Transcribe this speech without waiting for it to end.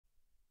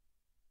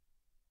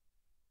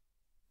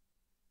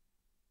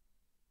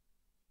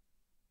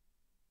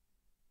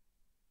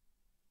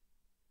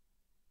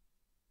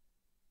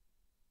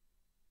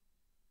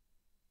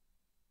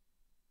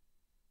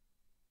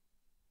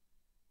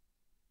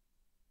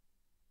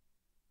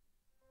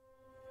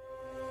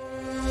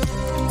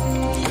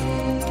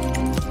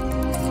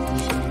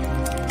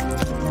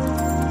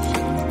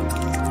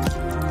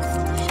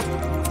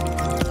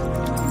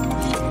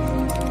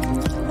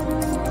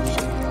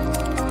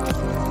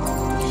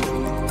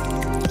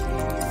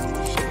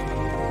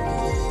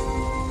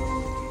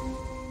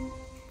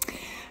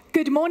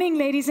Good morning,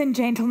 ladies and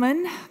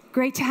gentlemen.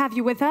 Great to have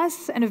you with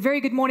us, and a very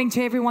good morning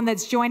to everyone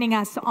that's joining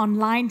us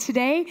online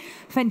today.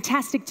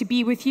 Fantastic to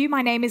be with you.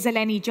 My name is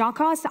Eleni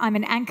Jakos. I'm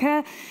an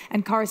anchor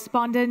and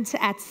correspondent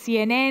at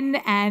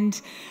CNN,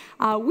 and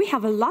we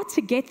have a lot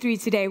to get through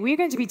today. We're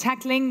going to be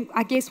tackling,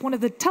 I guess, one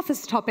of the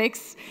toughest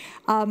topics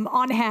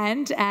on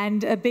hand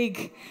and a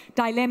big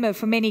dilemma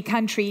for many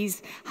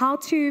countries: how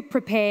to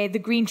prepare the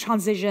green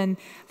transition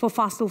for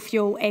fossil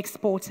fuel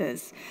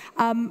exporters.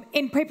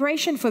 In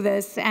preparation for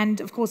this,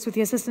 and of course with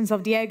the assistance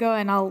of Diego,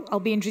 and I'll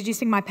be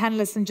introducing my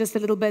panelists in just a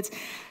little bit,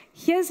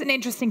 here's an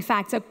interesting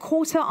fact. A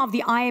quarter of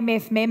the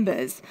IMF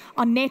members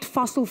are net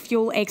fossil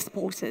fuel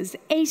exporters.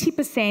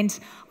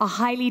 80% are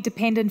highly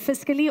dependent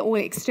fiscally or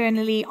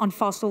externally on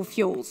fossil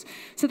fuels.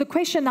 So the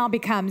question now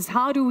becomes,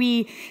 how do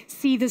we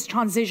see this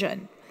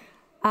transition?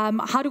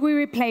 How do we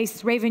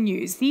replace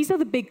revenues? These are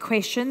the big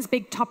questions,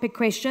 big topic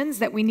questions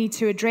that we need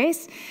to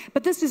address.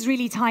 But this is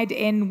really tied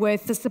in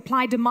with the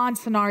supply-demand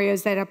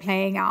scenarios that are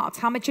playing out.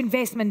 How much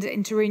investment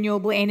into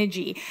renewable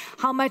energy?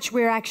 How much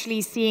we're actually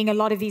seeing a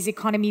lot of these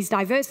economies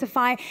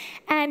diversify?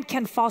 And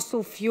can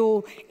fossil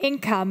fuel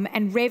income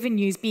and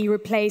revenues be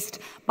replaced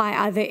by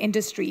other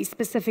industries,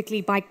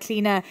 specifically by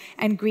cleaner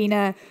and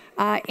greener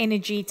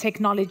energy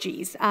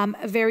technologies?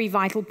 Very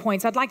vital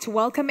points. I'd like to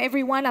welcome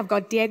everyone. I've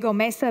got Diego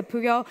Mesa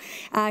Puyo,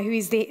 who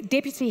is the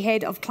Deputy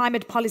Head of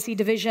Climate Policy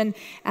Division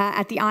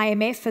at the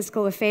IMF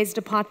Fiscal Affairs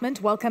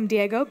Department. Welcome,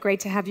 Diego. Great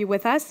to have you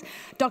with us.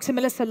 Dr.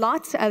 Melissa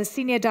Lott, the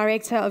Senior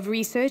Director of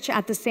Research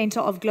at the Center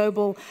of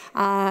Global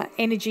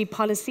Energy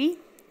Policy.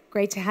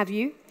 Great to have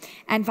you.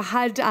 And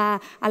Fahad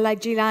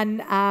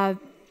Alajlan,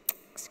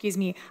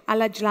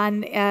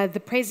 Alajlan, the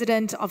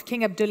President of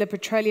King Abdullah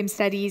Petroleum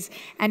Studies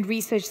and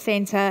Research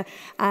Center,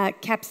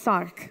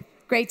 KAPSARC.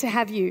 Great to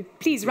have you.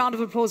 Please, round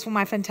of applause for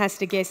my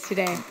fantastic guests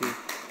today.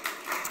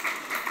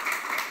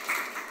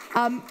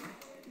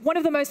 One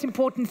of the most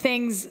important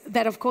things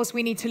that, of course,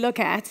 we need to look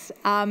at,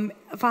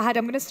 Fahad,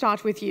 I'm going to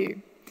start with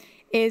you,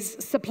 is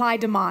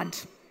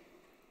supply-demand.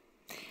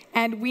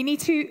 And we need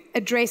to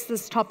address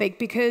this topic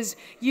because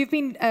you've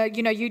been,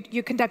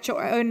 you conduct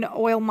your own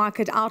oil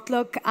market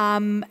outlook,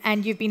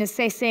 and you've been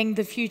assessing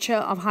the future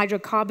of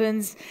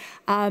hydrocarbons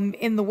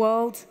in the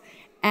world.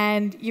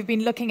 And you've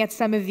been looking at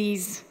some of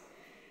these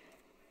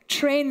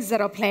trends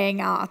that are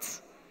playing out,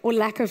 or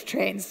lack of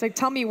trends. So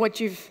tell me what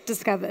you've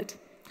discovered.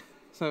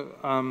 So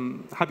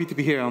happy to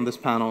be here on this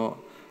panel.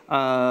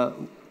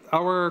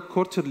 Our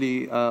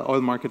quarterly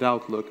oil market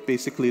outlook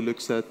basically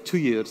looks at 2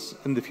 years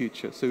in the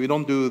future. So we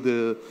don't do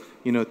the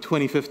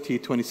 2050,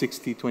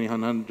 2060,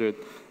 2100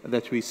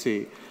 that we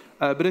see.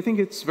 But I think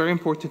it's very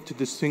important to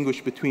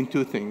distinguish between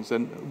two things.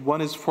 And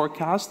one is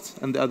forecasts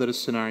and the other is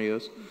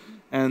scenarios.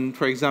 And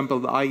for example,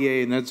 the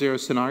IEA net zero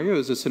scenario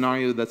is a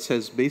scenario that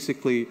says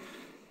basically,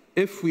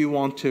 if we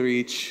want to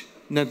reach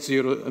net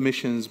zero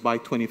emissions by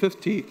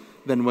 2050,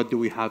 then what do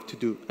we have to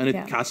do? And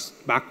it casts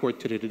backward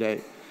to today.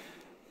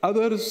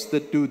 Others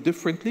that do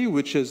differently,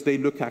 which is they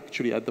look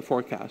actually at the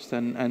forecast.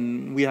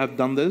 And we have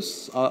done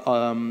this.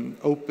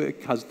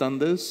 OPEC has done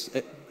this.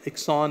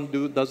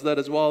 Exxon does that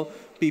as well.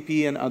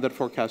 BP and other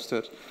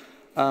forecasters.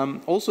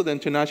 Also, the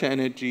International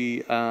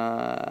Energy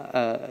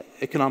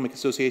Economic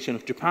Association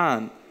of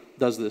Japan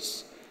does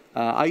this.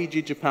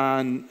 IEG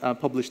Japan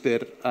published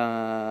their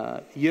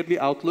yearly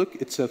outlook.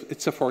 It's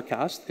a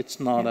forecast. It's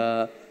not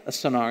a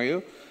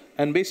scenario.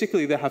 And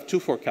basically, they have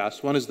two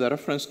forecasts. One is the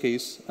reference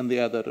case, and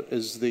the other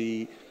is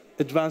the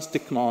advanced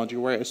technology,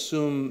 where I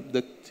assume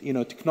that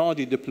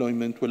technology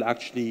deployment will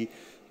actually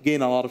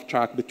gain a lot of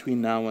track between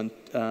now and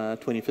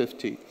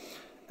 2050.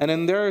 And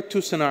then there are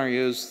two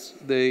scenarios.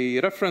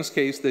 The reference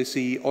case, they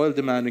see oil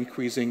demand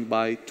increasing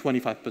by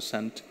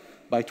 25%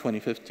 by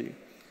 2050.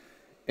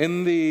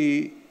 In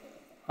the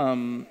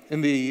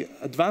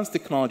advanced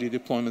technology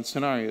deployment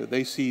scenario,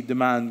 they see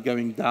demand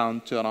going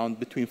down to around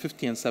between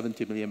 50 and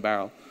 70 million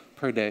barrels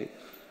per day.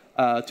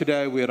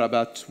 Today, we're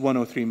about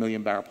 103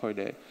 million barrels per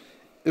day.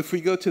 If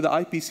we go to the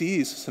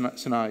IPCE's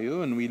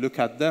scenario and we look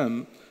at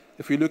them,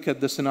 if we look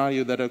at the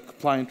scenario that are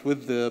compliant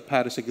with the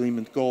Paris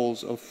Agreement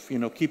goals of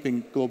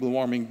keeping global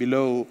warming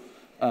below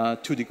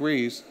 2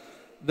 degrees,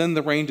 then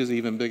the range is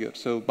even bigger.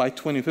 So by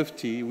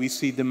 2050, we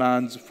see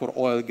demands for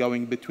oil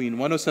going between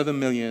 107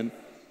 million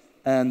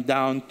and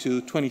down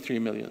to 23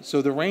 million.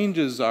 So the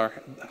ranges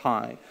are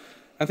high.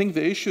 I think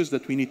the issues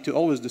that we need to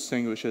always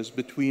distinguish is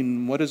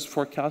between what is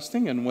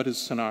forecasting and what is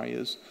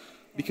scenarios.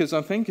 Because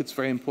I think it's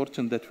very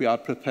important that we are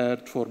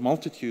prepared for a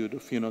multitude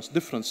of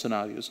different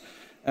scenarios.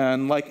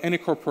 And like any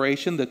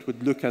corporation that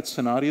would look at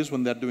scenarios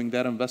when they're doing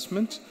their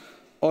investment,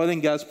 oil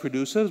and gas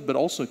producers, but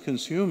also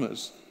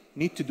consumers,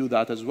 need to do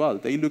that as well.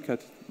 They look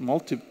at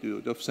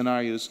multitude of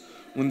scenarios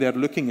when they're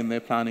looking and they're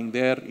planning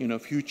their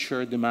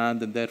future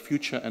demand and their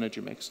future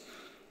energy mix.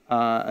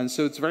 And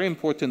so it's very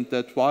important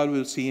that while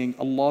we're seeing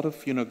a lot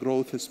of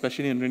growth,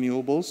 especially in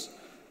renewables,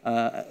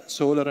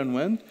 solar and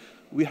wind,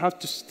 we have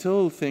to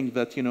still think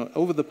that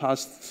over the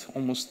past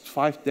almost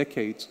 5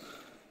 decades,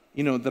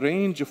 the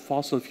range of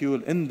fossil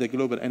fuel in the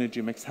global energy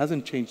mix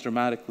hasn't changed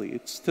dramatically.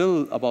 It's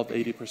still above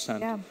 80%.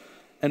 Yeah.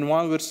 And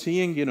while we're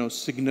seeing,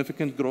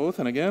 significant growth,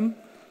 and again,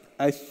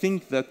 I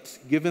think that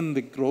given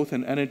the growth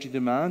in energy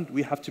demand,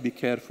 we have to be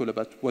careful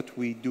about what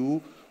we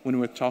do when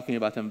we're talking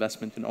about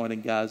investment in oil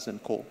and gas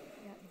and coal.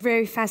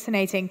 Very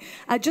fascinating.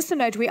 Just a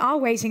note, we are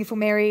waiting for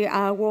Mary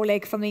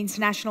Warlick from the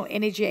International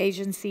Energy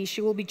Agency. She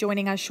will be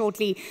joining us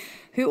shortly,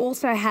 who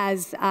also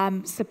has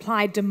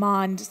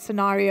supply-demand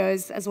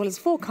scenarios as well as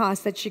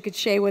forecasts that she could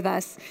share with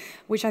us,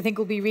 which I think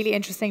will be really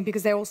interesting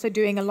because they're also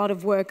doing a lot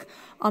of work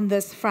on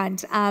this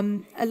front.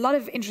 A lot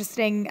of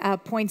interesting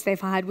points there,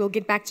 Fahad. We'll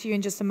get back to you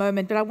in just a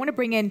moment, but I want to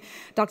bring in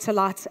Dr.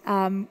 Lott.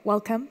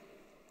 Welcome.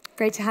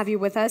 Great to have you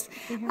with us.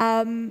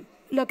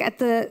 Look, at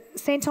the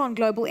Center on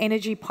Global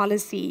Energy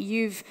Policy,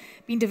 you've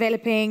been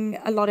developing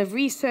a lot of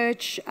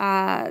research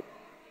that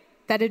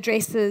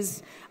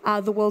addresses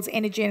the world's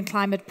energy and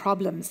climate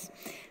problems.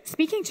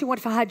 Speaking to what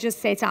Fahad just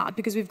set out,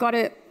 because we've got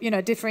to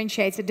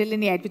differentiate and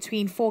delineate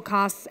between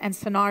forecasts and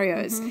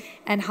scenarios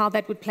and how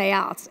that would play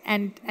out.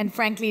 And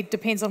frankly, it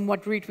depends on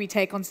what route we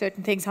take on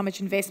certain things, how much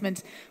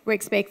investment we're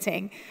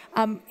expecting.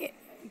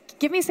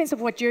 Give me a sense of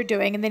what you're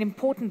doing, and then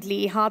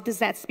importantly, how does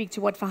that speak to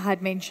what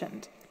Fahad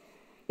mentioned?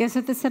 Yes,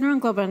 at the Center on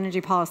Global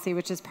Energy Policy,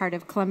 which is part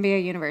of Columbia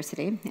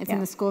University. It's in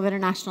the School of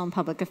International and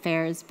Public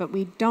Affairs, but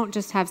we don't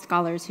just have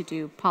scholars who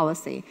do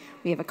policy.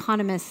 We have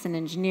economists and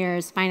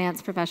engineers, finance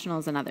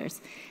professionals, and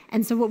others.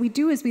 And so what we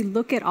do is we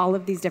look at all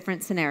of these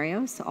different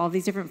scenarios, all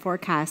these different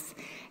forecasts,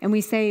 and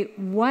we say,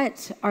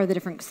 what are the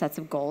different sets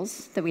of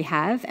goals that we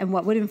have, and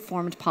what would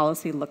informed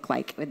policy look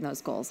like in those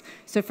goals?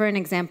 So for an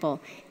example,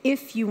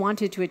 if you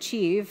wanted to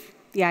achieve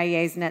the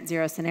IEA's net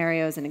zero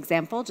scenario is an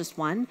example, just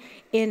one,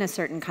 in a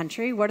certain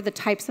country, what are the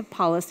types of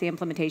policy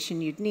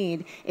implementation you'd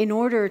need in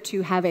order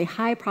to have a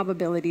high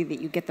probability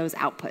that you get those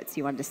outputs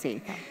you want to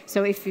see?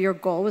 So if your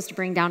goal was to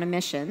bring down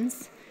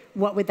emissions,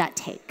 what would that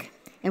take?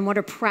 And what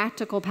are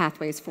practical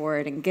pathways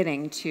forward in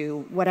getting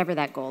to whatever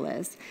that goal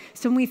is?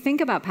 So when we think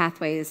about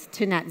pathways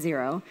to net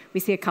zero, we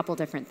see a couple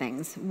different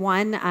things.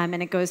 One, and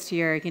it goes to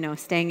your,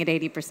 staying at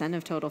 80%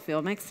 of total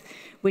fuel mix,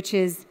 which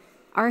is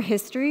our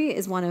history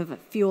is one of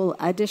fuel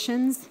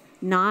additions,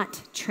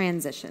 not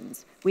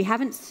transitions. We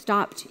haven't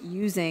stopped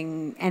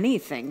using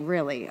anything,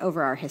 really,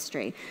 over our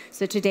history.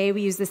 So today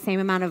we use the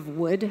same amount of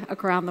wood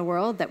around the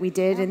world that we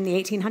did in the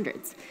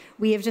 1800s.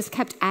 We have just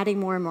kept adding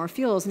more and more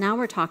fuels. Now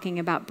we're talking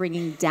about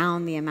bringing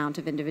down the amount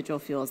of individual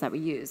fuels that we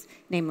use,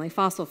 namely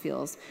fossil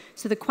fuels.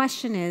 So the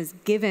question is,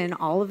 given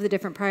all of the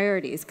different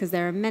priorities, because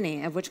there are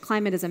many, of which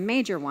climate is a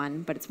major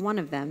one, but it's one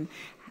of them,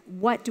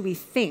 what do we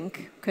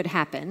think could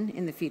happen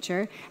in the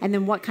future, and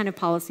then what kind of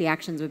policy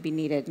actions would be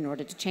needed in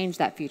order to change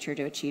that future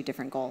to achieve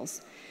different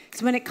goals?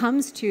 So when it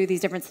comes to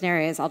these different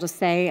scenarios, I'll just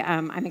say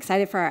I'm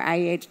excited for our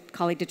IEA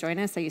colleague to join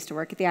us. I used to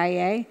work at the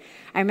IEA.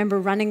 I remember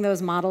running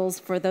those models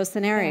for those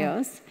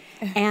scenarios.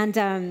 And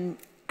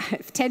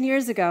 10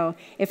 years ago,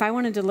 if I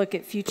wanted to look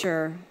at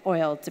future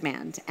oil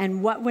demand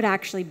and what would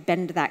actually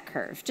bend that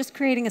curve, just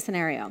creating a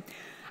scenario,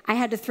 I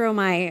had to throw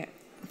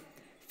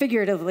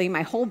figuratively,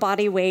 my whole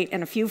body weight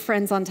and a few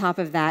friends on top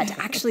of that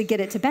to actually get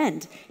it to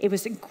bend. It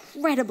was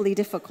incredibly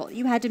difficult.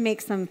 You had to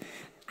make some,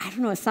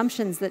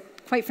 assumptions that,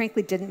 quite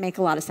frankly, didn't make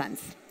a lot of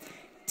sense.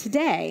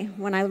 Today,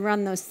 when I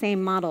run those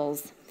same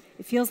models,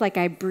 it feels like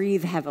I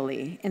breathe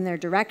heavily in their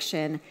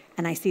direction,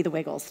 and I see the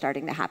wiggles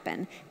starting to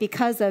happen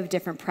because of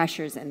different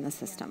pressures in the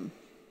system.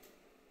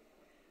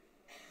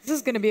 This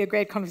is going to be a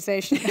great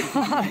conversation.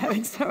 I'm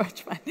having so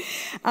much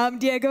fun.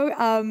 Diego,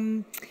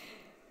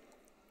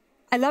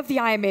 I love the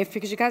IMF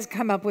because you guys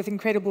come up with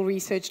incredible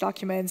research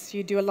documents.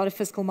 You do a lot of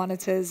fiscal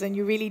monitors, and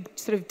you really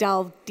sort of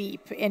delve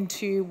deep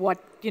into what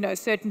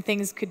certain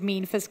things could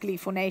mean fiscally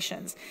for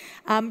nations.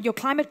 Your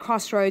climate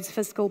crossroads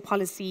fiscal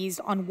policies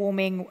on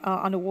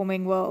a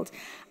warming world.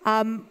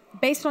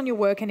 Based on your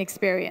work and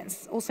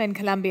experience, also in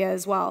Colombia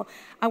as well,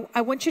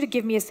 I want you to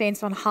give me a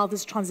sense on how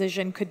this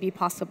transition could be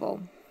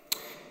possible.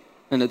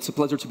 And it's a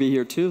pleasure to be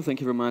here too.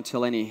 Thank you very much,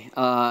 Eleni.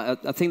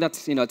 I think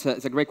that's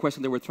it's a great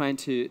question that we're trying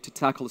to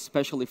tackle,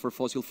 especially for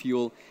fossil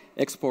fuel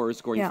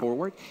exporters going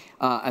forward.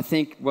 I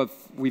think what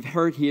we've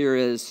heard here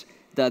is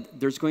that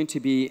there's going to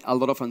be a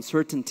lot of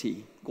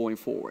uncertainty going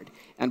forward,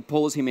 and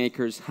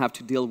policymakers have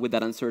to deal with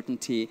that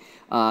uncertainty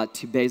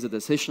to base the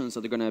decisions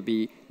that they're going to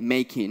be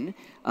making,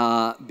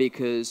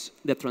 because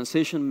the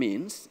transition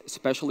means,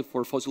 especially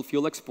for fossil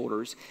fuel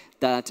exporters,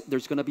 that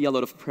there's going to be a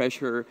lot of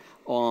pressure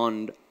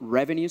on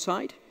revenue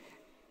side,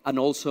 and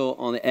also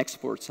on the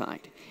export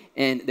side.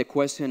 And the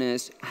question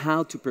is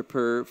how to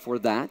prepare for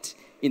that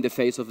in the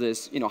face of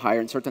this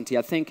higher uncertainty.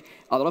 I think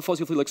a lot of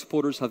fossil fuel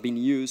exporters have been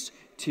used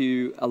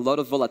to a lot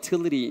of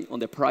volatility on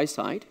the price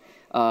side.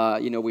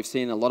 We've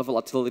seen a lot of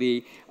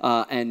volatility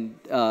and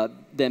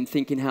them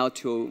thinking how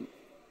to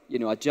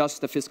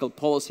adjust the fiscal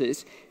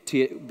policies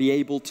to be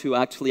able to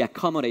actually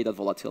accommodate that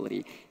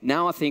volatility.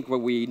 Now I think what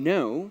we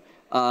know,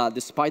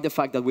 despite the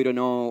fact that we don't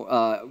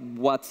know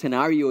what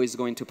scenario is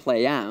going to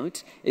play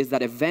out, is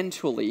that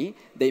eventually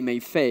they may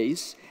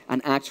face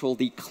an actual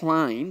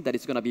decline that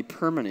is going to be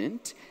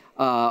permanent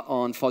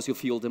on fossil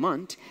fuel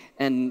demand.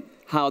 And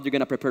how they're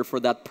going to prepare for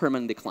that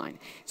permanent decline.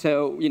 So,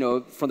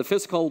 from the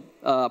fiscal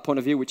point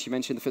of view, which you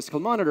mentioned, the fiscal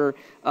monitor,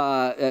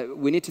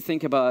 we need to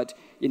think about,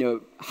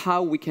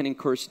 how we can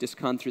encourage these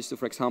countries to,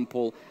 for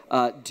example,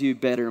 do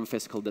better in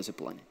fiscal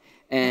discipline.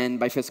 And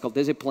by fiscal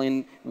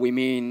discipline, we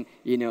mean,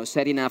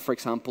 setting up, for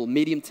example,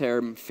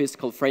 medium-term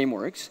fiscal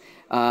frameworks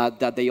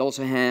that they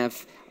also have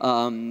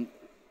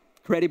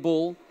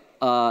credible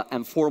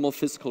and formal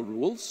fiscal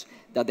rules,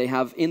 that they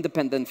have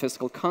independent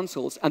fiscal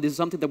councils. And this is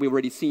something that we've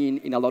already seen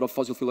in a lot of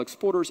fossil fuel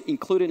exporters,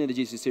 including in the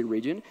GCC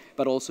region,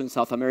 but also in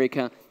South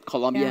America.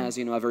 Colombia has,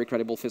 a very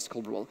credible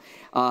fiscal rule.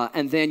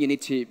 And then you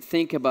need to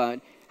think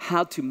about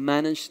how to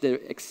manage the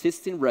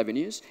existing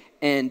revenues,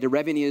 and the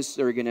revenues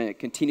are going to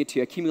continue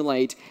to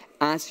accumulate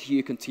as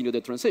you continue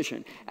the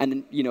transition.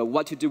 And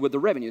what to do with the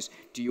revenues.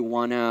 Do you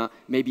want to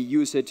maybe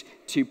use it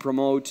to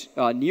promote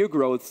new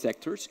growth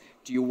sectors?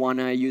 Do you want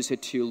to use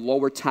it to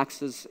lower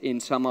taxes in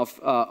some of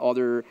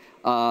other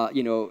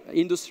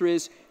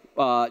industries?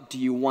 Do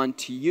you want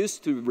to use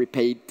to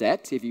repay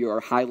debt if you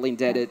are highly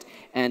indebted,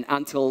 and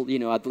until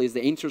at least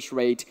the interest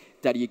rate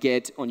that you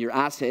get on your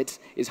assets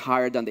is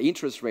higher than the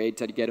interest rate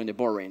that you get on the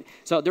borrowing?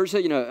 So there's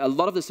a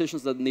lot of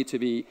decisions that need to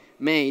be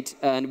made,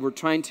 and we're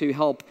trying to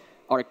help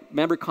our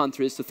member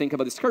countries to think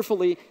about this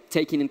carefully,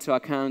 taking into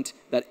account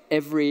that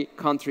every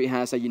country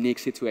has a unique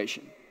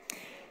situation.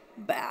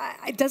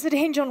 Does it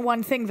hinge on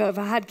one thing, though?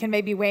 Fahad can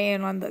maybe weigh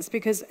in on this,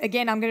 because,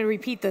 again, I'm going to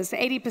repeat this.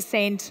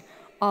 80%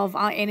 of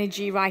our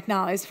energy right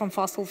now is from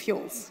fossil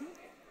fuels,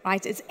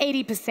 right? It's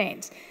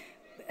 80%.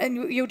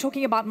 And you're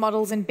talking about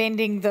models and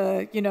bending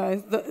the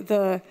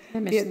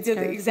emissions curve,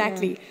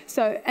 exactly. Yeah.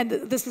 So, and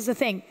this is the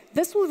thing.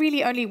 This will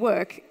really only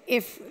work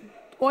if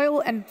oil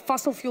and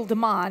fossil fuel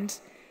demand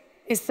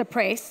is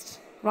suppressed,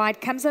 right?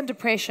 Comes under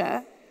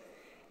pressure,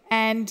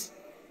 and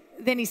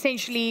then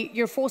essentially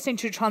you're forced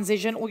into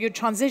transition, or your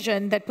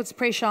transition that puts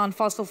pressure on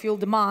fossil fuel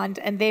demand,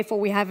 and therefore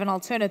we have an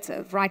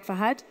alternative, right,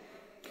 Fahad?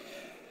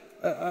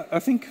 I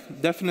think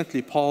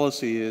definitely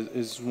policy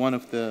is one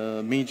of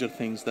the major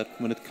things that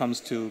when it comes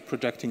to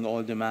projecting oil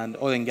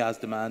and gas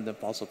demand and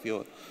fossil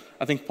fuel.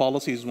 I think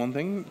policy is one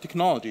thing,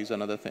 technology is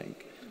another thing.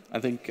 I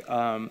think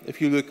if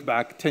you look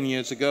back 10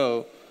 years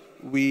ago,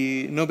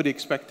 nobody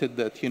expected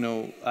that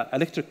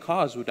electric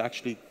cars would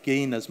actually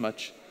gain as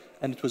much,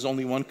 and it was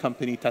only one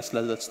company,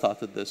 Tesla, that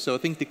started this. So I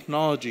think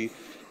technology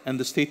and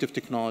the state of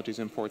technology is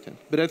important.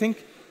 But I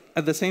think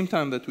at the same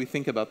time that we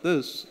think about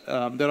this,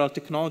 there are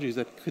technologies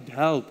that could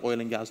help oil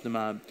and gas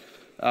demand.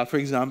 For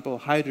example,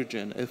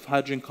 hydrogen. If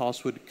hydrogen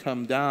costs would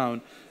come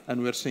down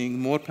and we're seeing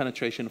more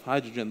penetration of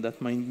hydrogen,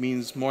 that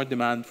means more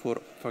demand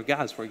for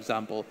gas, for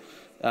example,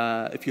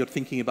 if you're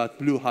thinking about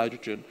blue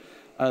hydrogen.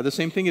 The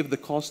same thing if the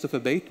cost of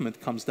abatement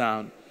comes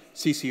down,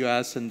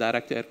 CCUS and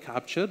direct air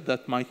capture,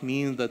 that might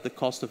mean that the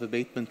cost of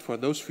abatement for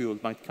those fuels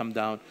might come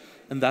down,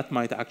 and that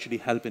might actually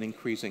help in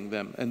increasing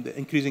them and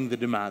increasing the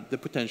demand, the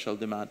potential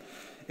demand.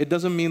 It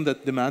doesn't mean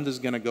that demand is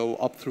going to go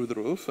up through the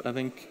roof. I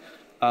think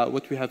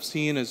what we have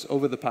seen is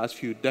over the past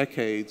few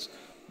decades,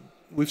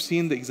 we've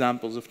seen the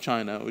examples of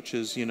China, which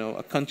is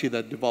a country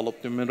that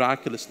developed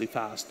miraculously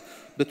fast.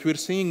 But we're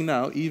seeing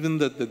now, even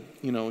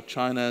that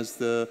China is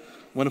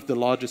one of the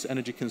largest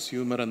energy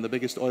consumer and the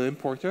biggest oil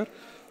importer,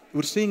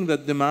 we're seeing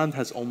that demand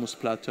has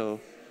almost plateaued.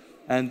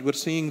 And we're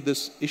seeing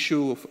this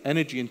issue of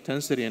energy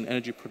intensity and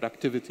energy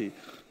productivity.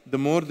 The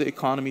more the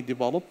economy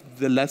develops,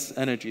 the less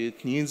energy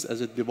it needs as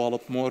it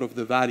develops more of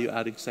the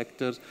value-adding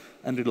sectors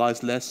and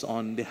relies less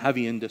on the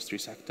heavy industry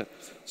sector.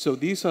 So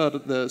these are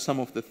some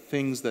of the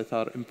things that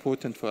are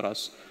important for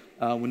us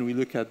when we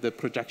look at the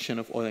projection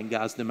of oil and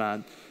gas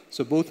demand.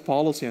 So both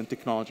policy and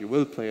technology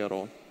will play a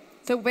role.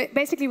 So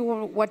basically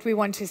what we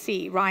want to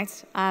see,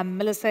 right,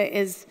 Melissa,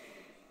 is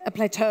a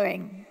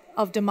plateauing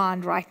of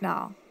demand right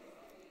now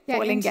for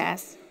oil and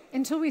gas.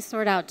 Until we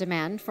sort out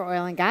demand for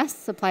oil and gas,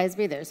 supply is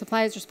be there.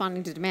 Supply is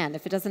responding to demand.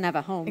 If it doesn't have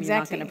a home, you're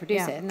not going to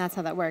produce it, and that's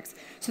how that works.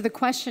 So the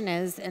question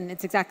is, and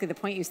it's exactly the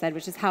point you said,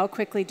 which is how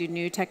quickly do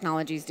new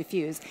technologies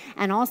diffuse?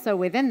 And also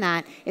within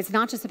that, it's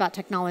not just about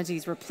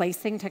technologies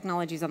replacing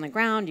technologies on the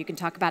ground. You can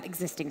talk about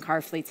existing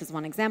car fleets as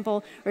one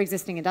example, or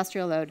existing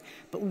industrial load.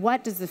 But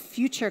what does the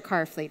future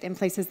car fleet in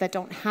places that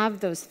don't have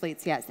those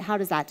fleets yet, how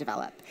does that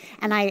develop?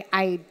 And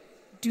I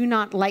do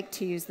not like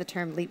to use the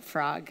term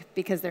leapfrog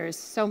because there is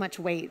so much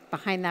weight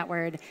behind that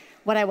word.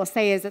 What I will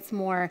say is it's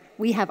more,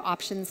 we have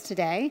options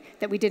today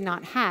that we did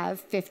not have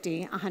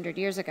 50, 100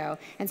 years ago.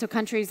 And so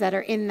countries that are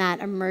in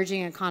that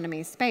emerging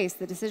economy space,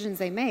 the decisions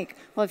they make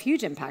will have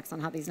huge impacts on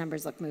how these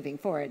numbers look moving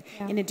forward,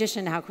 in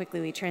addition to how quickly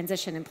we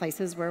transition in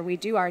places where we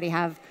do already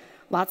have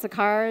lots of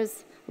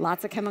cars,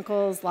 lots of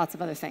chemicals, lots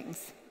of other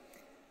things.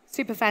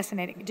 Super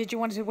fascinating. Did you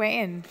want to weigh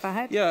in,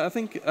 Fahad? Yeah, I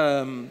think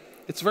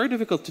it's very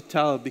difficult to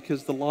tell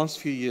because the last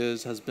few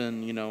years has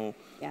been,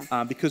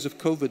 because of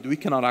COVID, we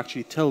cannot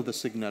actually tell the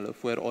signal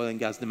of where oil and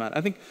gas demand.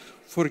 I think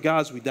for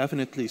gas, we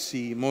definitely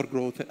see more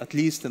growth, at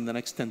least in the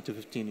next 10 to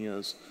 15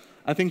 years.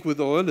 I think with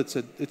oil, it's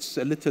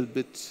a little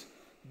bit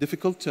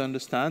difficult to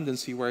understand and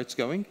see where it's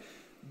going.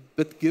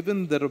 But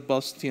given the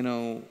robust,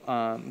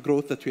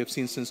 growth that we have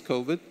seen since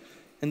COVID,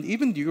 And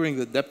even during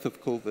the depth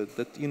of COVID,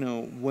 that,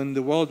 when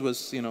the world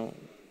was,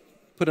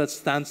 put at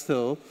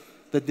standstill,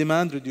 the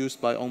demand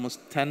reduced by almost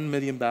 10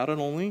 million barrels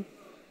only.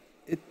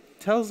 It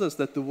tells us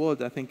that the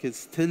world, I think,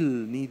 still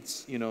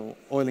needs,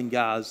 oil and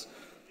gas,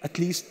 at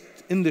least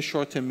in the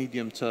short and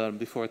medium term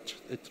before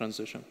it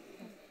transitions.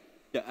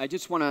 Yeah, I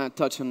just want to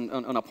touch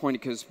on a point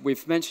because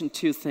we've mentioned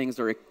two things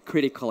that are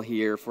critical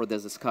here for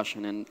this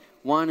discussion. And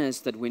one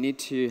is that we need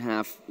to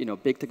have,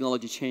 big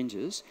technology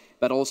changes,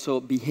 but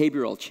also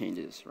behavioral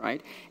changes,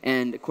 right?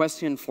 And the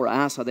question for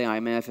us at the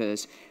IMF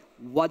is,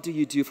 what do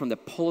you do from the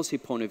policy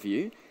point of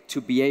view to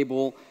be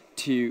able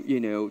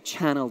to,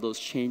 channel those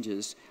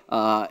changes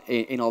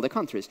in all the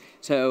countries?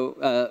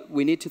 So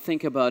we need to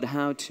think about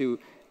how to,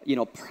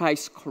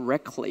 price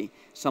correctly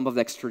some of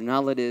the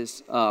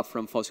externalities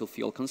from fossil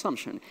fuel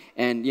consumption.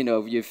 And,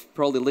 you've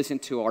probably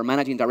listened to our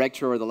managing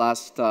director over the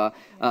last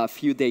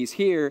few days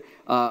here.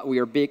 We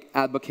are big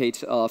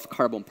advocates of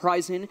carbon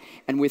pricing,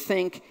 and we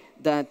think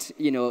that,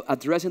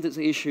 addressing this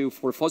issue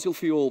for fossil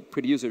fuel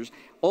producers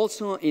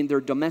also in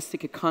their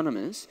domestic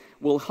economies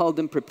will help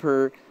them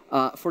prepare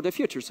for the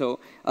future. So,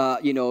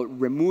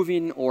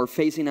 removing or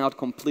phasing out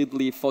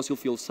completely fossil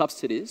fuel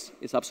subsidies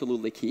is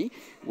absolutely key.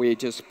 We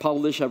just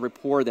published a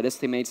report that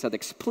estimates that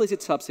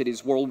explicit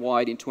subsidies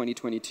worldwide in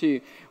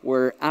 2022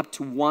 were up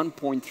to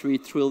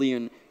 $1.3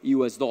 trillion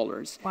US,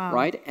 wow.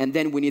 Right? And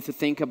then we need to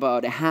think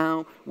about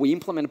how we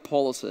implement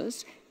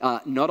policies,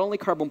 not only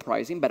carbon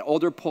pricing, but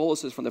other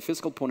policies from the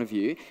fiscal point of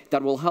view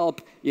that will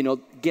help,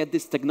 get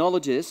these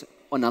technologies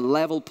on a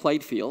level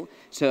playing field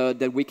so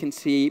that we can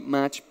see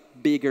much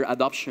bigger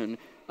adoption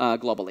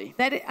globally.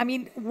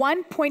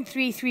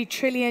 1.33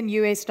 trillion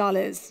US,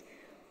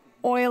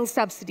 oil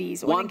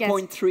subsidies.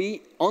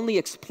 1.3 only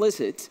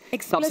explicit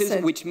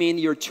subsidies, which mean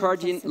you're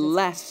charging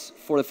less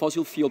for the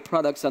fossil fuel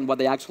products than what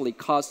they actually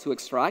cost to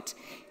extract.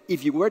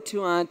 If you were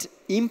to add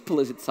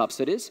implicit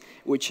subsidies,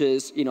 which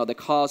is the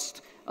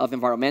cost of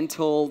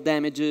environmental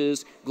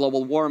damages,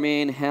 global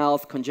warming,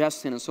 health,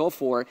 congestion, and so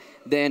forth,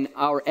 then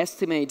our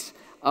estimates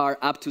are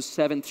up to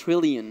 $7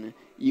 trillion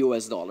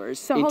US in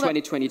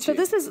 2022. So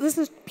this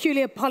is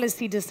purely a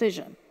policy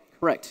decision.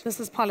 Correct. This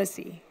is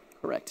policy.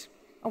 Correct.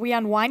 Are we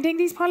unwinding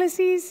these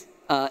policies?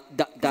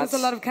 That's a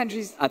lot of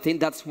countries. I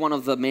think that's one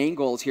of the main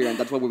goals here, and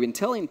that's what we've been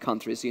telling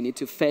countries. You need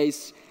to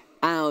phase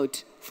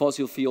out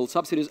fossil fuel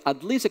subsidies,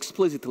 at least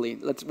explicitly.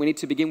 We need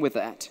to begin with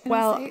that.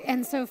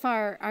 And so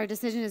far, our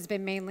decision has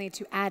been mainly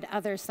to add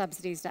other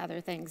subsidies to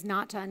other things,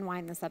 not to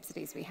unwind the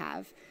subsidies we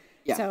have.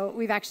 Yeah. So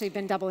we've actually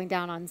been doubling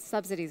down on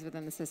subsidies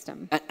within the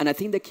system. And I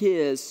think the key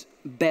is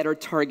better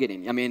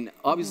targeting. I mean,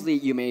 obviously,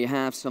 you may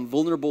have some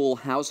vulnerable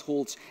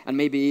households and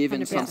maybe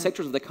even 100%. Some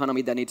sectors of the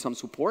economy that need some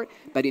support,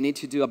 but you need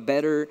to do a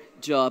better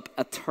job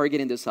at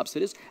targeting the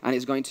subsidies, and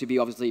it's going to be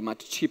obviously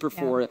much cheaper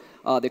for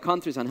the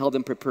countries and help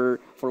them prepare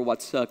for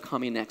what's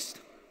coming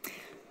next.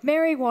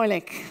 Mary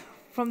Warlick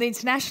from the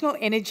International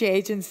Energy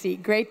Agency.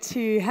 Great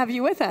to have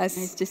you with us.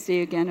 Nice to see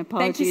you again.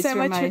 Apologies Thank you so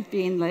much for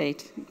being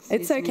late.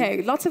 It's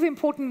okay. Lots of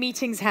important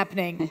meetings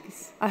happening.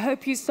 Yes. I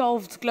hope you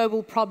solved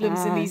global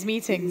problems in these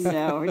meetings.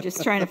 No, we're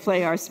just trying to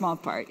play our small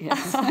part,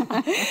 yes.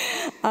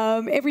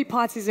 Every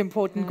part is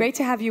important. Great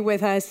to have you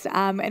with us.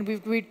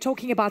 And we're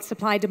talking about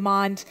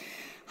supply-demand,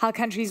 how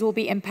countries will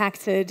be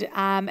impacted,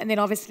 and then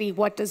obviously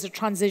what does a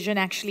transition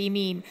actually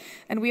mean.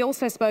 And we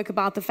also spoke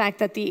about the fact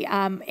that the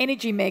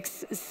energy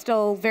mix is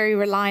still very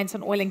reliant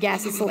on oil and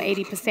gas, it's still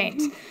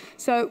 80%.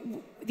 So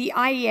the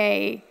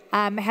IEA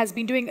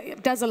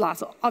does a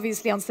lot,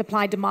 obviously, on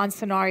supply-demand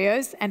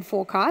scenarios and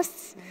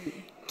forecasts.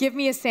 Give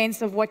me a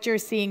sense of what you're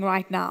seeing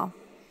right now.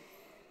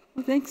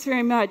 Well, thanks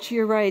very much.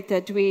 You're right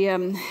that we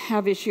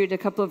have issued a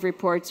couple of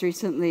reports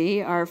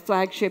recently. Our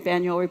flagship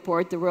annual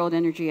report, the World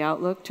Energy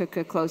Outlook, took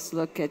a close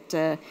look at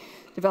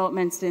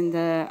developments in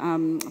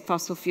the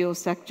fossil fuel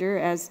sector,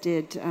 as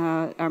did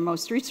our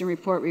most recent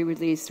report we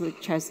released,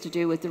 which has to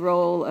do with the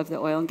role of the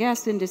oil and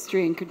gas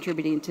industry in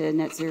contributing to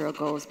net zero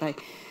goals by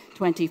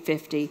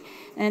 2050.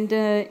 And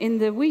in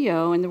the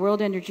WEO, in the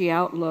World Energy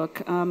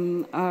Outlook,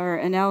 our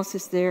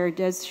analysis there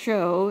does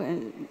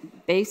show,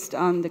 based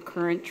on the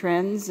current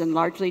trends and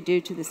largely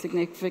due to the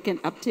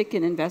significant uptick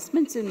in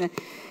investments in the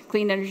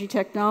clean energy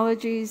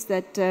technologies,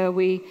 that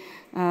we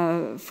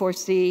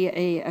foresee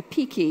a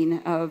peaking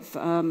of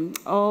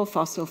all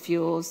fossil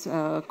fuels,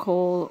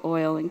 coal,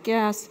 oil, and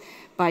gas,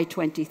 by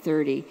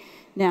 2030.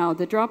 Now,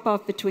 the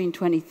drop-off between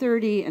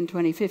 2030 and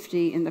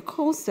 2050 in the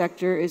coal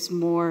sector is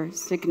more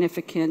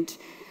significant,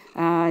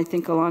 I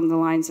think along the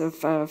lines of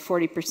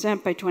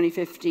 40% by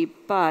 2050,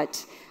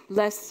 but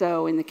less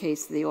so in the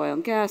case of the oil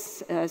and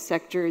gas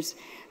sectors,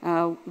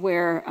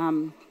 where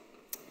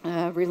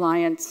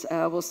reliance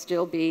will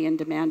still be and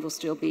demand will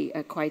still be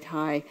quite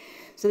high.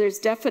 So there's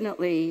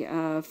definitely,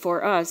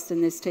 for us,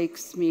 and this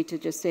takes me to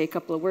just say a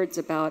couple of words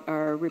about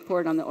our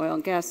report on the oil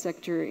and gas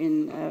sector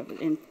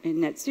in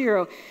net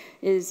zero,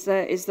 is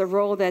the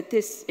role that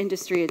this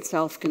industry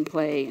itself can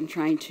play in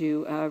trying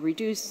to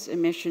reduce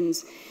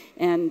emissions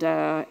and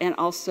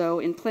also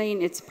in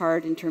playing its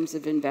part in terms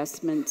of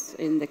investments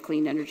in the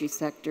clean energy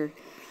sector.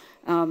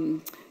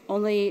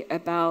 only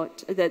about,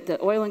 the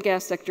oil and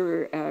gas sector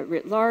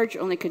writ large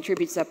only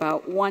contributes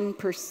about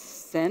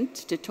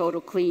 1% to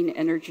total clean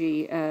energy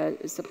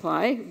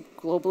supply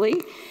globally,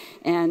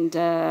 and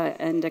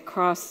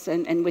across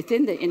and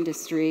within the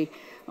industry,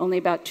 only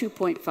about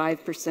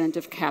 2.5%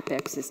 of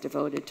CapEx is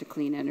devoted to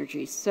clean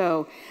energy.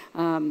 So,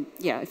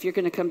 yeah, if you're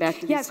going to come back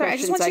to these sorry,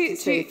 questions, I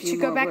just want to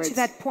go back to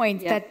that point,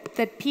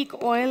 that peak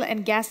oil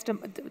and gas,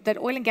 that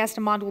oil and gas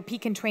demand will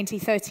peak in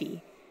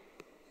 2030,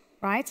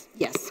 right?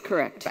 Yes,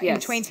 correct. Yes.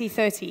 In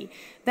 2030.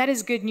 That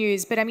is good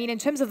news. But I mean, in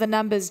terms of the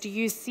numbers, do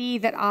you see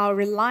that our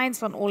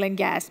reliance on oil and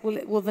gas,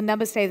 will the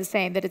numbers stay the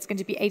same, that it's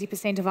going to be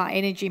 80% of our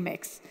energy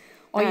mix?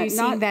 Are you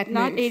seeing that move?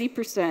 Not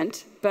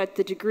 80%, but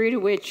the degree to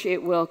which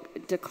it will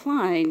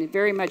decline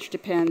very much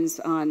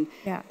depends on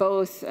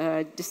both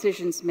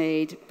decisions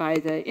made by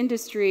the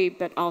industry,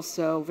 but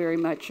also very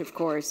much, of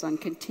course, on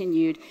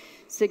continued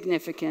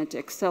significant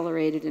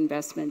accelerated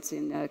investments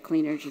in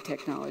clean energy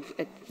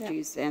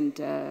technologies and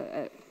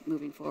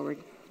moving forward.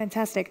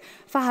 Fantastic.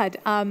 Fahad,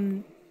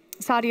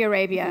 Saudi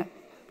Arabia,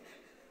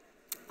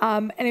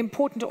 an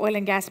important oil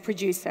and gas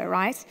producer,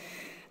 right?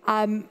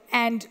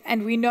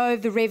 And we know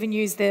the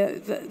revenues,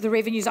 the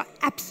revenues are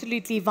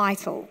absolutely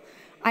vital.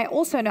 I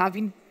also know, I've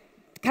been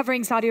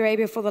covering Saudi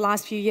Arabia for the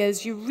last few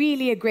years, you're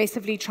really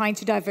aggressively trying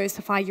to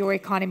diversify your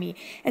economy.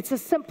 It's a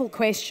simple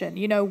question,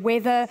 you know,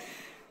 whether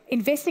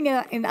investing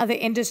in other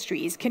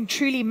industries can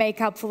truly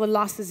make up for the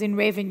losses in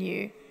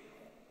revenue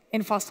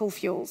in fossil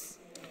fuels.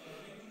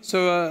 So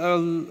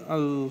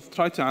I'll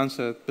try to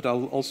answer it, but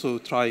I'll also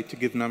try to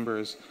give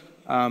numbers.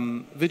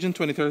 Vision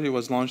 2030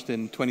 was launched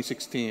in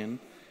 2016.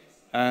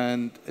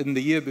 And in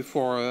the year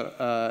before,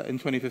 in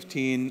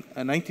 2015,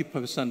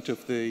 90%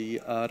 of the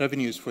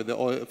revenues for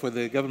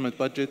the government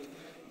budget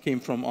came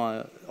from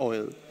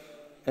oil.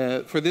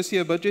 For this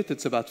year budget,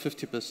 it's about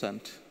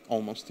 50%,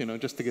 almost, you know,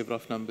 just to give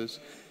rough numbers.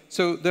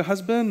 So there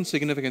has been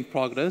significant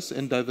progress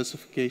in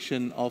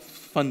diversification of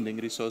funding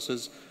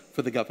resources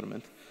for the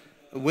government.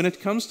 When it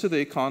comes to the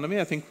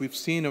economy, I think we've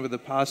seen over the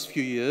past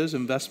few years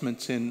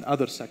investments in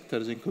other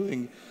sectors,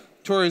 including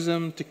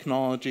tourism,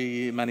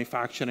 technology,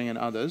 manufacturing, and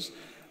others.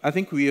 I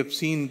think we have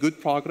seen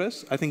good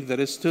progress. I think there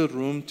is still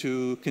room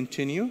to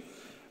continue.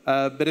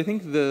 But I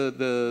think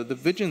the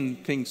vision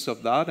thinks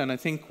of that, and I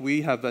think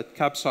we have at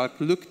KAPSARC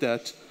looked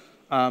at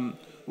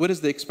what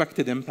is the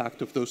expected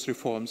impact of those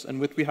reforms. And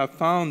what we have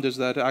found is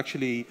that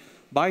actually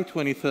by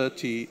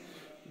 2030,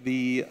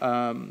 the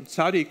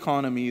Saudi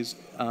economy's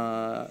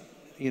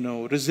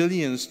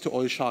resilience to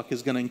oil shock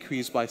is going to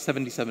increase by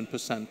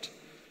 77%.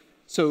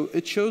 So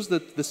it shows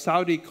that the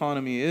Saudi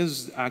economy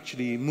is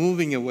actually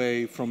moving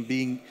away from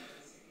being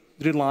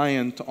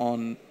reliant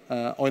on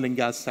oil and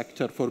gas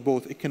sector for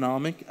both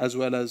economic as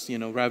well as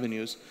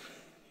revenues.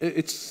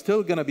 It's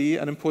still going to be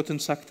an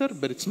important sector,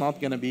 but it's not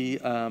going to be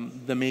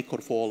the make or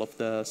fall of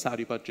the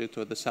Saudi budget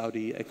or the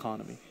Saudi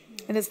economy.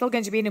 And it's still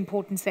going to be an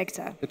important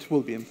sector. It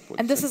will be important.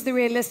 And this is the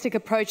realistic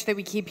approach that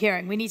we keep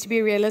hearing. We need to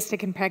be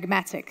realistic and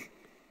pragmatic.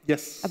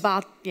 Yes.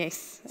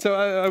 Yes. So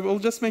I will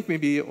just make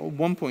maybe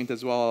one point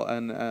as well,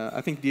 and I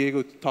think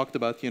Diego talked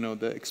about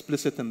the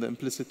explicit and the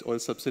implicit oil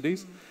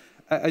subsidies.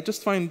 I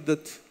just find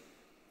that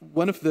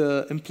one of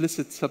the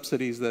implicit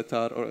subsidies that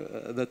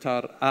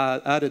are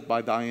added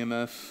by the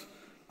IMF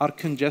are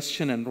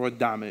congestion and road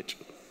damage.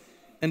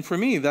 And for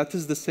me, that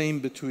is the same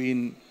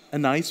between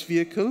an ICE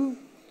vehicle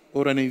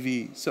or an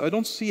EV. So I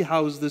don't see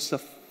how is this a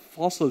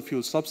fossil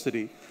fuel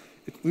subsidy.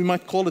 We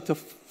might call it a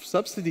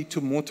subsidy to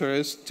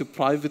motorists, to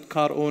private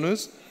car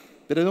owners,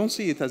 but I don't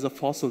see it as a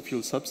fossil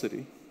fuel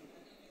subsidy.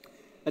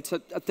 I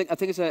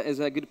think it's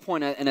a good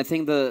point, and I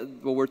think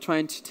what we're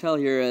trying to tell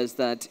here is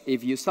that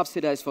if you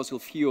subsidize fossil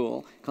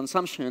fuel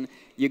consumption,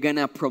 you're going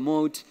to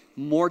promote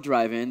more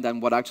driving than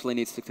what actually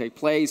needs to take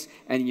place,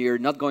 and you're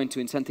not going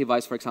to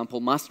incentivize, for example,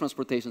 mass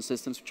transportation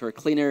systems which are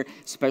cleaner,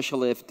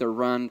 especially if they're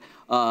run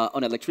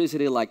on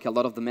electricity, like a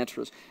lot of the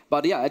metros.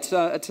 But yeah, it's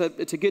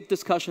a good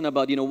discussion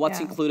about what's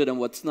included and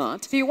what's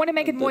not. So you want to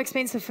make it more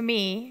expensive for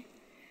me,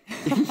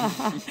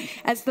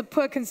 as the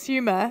poor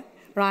consumer.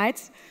 Right?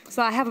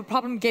 So I have a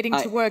problem getting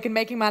to work and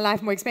making my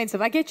life more expensive.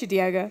 I get you,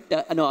 Diego.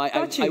 No,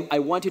 I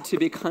want you to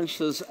be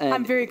conscious. And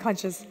I'm very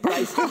conscious.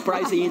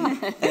 Price in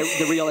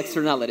the real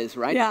externalities,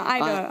 right? Yeah,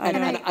 I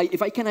know.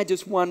 If I can add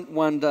just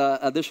one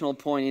additional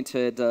point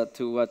to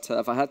what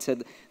Fahad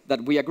said,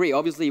 that we agree.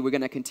 Obviously, we're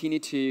going to continue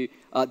to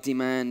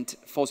demand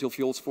fossil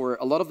fuels for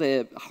a lot of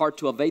the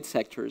hard-to-abate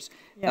sectors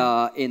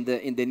in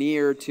the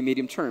near to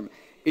medium term.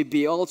 It'd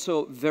be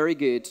also very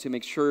good to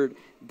make sure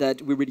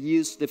that we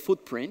reduce the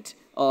footprint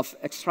of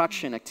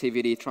extraction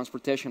activity,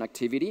 transportation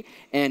activity.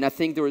 And I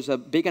think there was a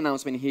big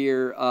announcement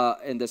here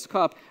in this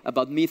COP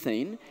about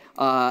methane.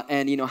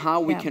 and how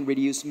we can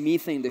reduce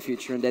methane in the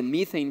future, and then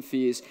methane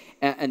fees,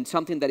 and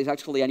something that is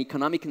actually an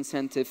economic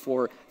incentive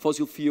for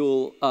fossil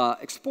fuel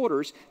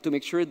exporters to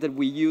make sure that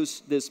we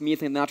use this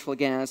methane natural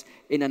gas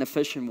in an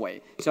efficient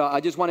way. So I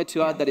just wanted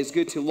to add that it's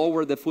good to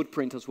lower the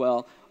footprint as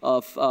well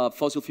of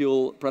fossil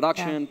fuel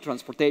production,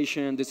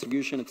 transportation,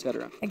 distribution,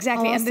 etc.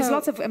 Exactly, and there's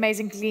lots of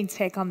amazing clean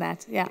tech on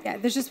that. Yeah,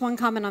 there's just one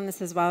comment on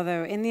this as well,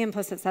 though. In the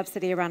implicit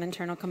subsidy around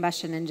internal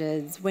combustion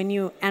engines, when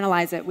you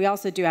analyze it, we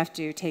also do have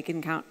to take into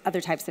account other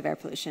types of air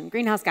pollution.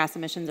 Greenhouse gas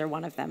emissions are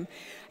one of them.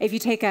 If you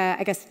take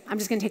I guess I'm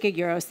just going to take a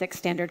Euro 6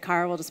 standard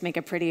car, we'll just make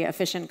a pretty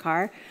efficient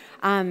car.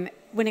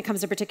 When it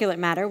comes to particulate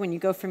matter, when you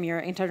go from your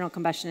internal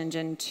combustion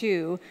engine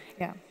to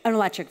an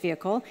electric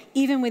vehicle,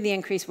 even with the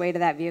increased weight of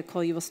that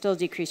vehicle, you will still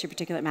decrease your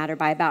particulate matter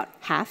by about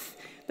half,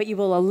 but you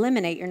will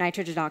eliminate your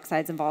nitrogen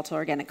oxides and volatile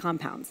organic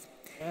compounds.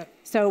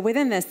 So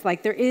within this,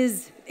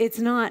 it's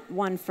not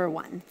one for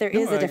one. There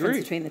is a difference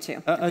between the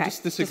two. I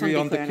just disagree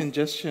on the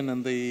congestion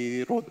and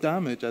the road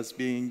damage as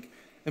being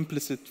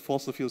implicit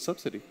fossil fuel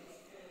subsidy.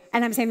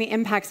 And I'm saying the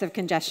impacts of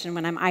congestion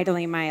when I'm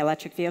idling my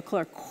electric vehicle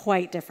are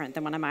quite different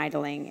than when I'm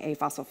idling a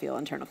fossil fuel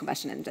internal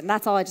combustion engine.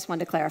 That's all I just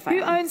wanted to clarify.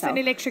 Who owns an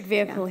electric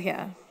vehicle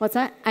here? What's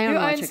that? I own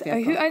an electric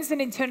vehicle. Who owns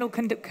an internal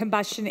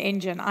combustion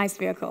engine, ICE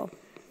vehicle?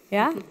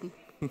 Yeah?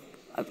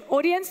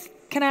 Audience,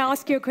 can I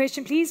ask you a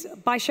question, please?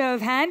 By show of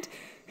hand,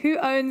 who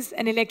owns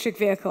an electric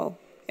vehicle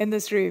in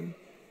this room?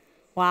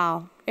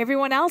 Wow.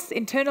 Everyone else,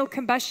 internal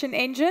combustion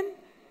engine?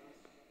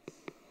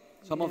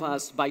 Some of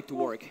us bike to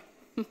work.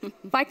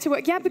 Bike to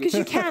work, yeah, because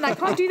you can. I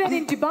can't do that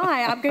in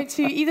Dubai. I'm going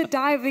to either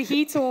die of the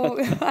heat or...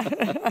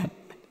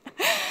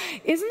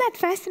 Isn't that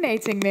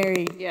fascinating,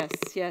 Mary? Yes,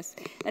 yes.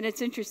 And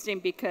it's interesting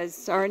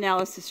because our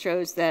analysis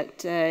shows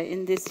that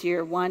in this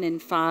year, 1 in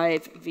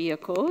 5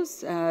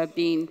 vehicles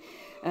being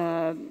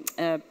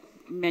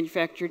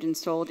manufactured and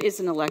sold is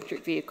an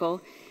electric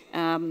vehicle.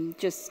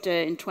 Just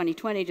in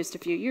 2020, just a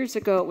few years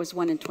ago, it was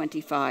 1 in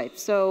 25.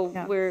 So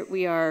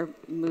we are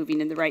moving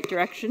in the right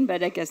direction,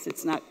 but I guess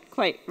it's not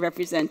quite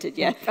represented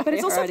yet. But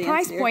it's also a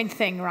price point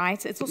thing,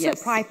 right? It's also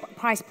a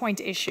price point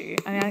issue.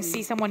 I mean, I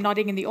see someone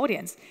nodding in the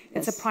audience.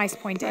 It's a price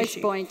point issue.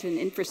 Price point and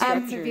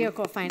infrastructure. It's a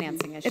vehicle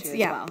financing issue as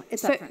well.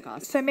 It's upfront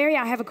cost. So, Mary,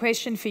 I have a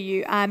question for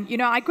you.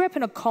 I grew up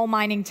in a coal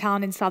mining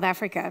town in South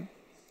Africa,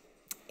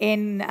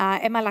 in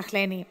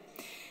Alajlan.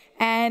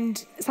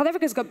 And South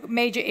Africa's got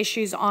major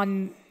issues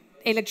on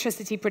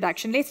electricity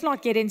production. Let's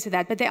not get into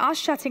that, but they are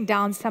shutting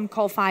down some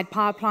coal-fired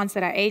power plants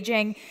that are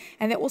aging,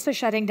 and they're also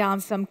shutting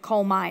down some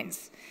coal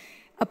mines.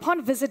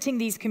 Upon visiting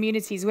these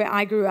communities where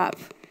I grew up,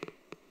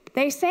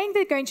 they're saying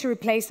they're going to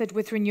replace it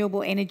with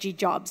renewable energy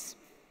jobs.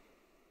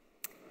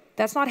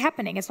 That's not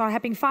happening. It's not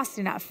happening fast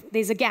enough.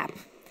 There's a gap.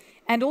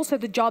 And also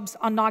the jobs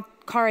are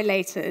not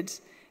correlated.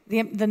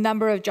 The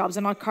number of jobs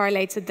are not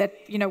correlated that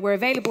were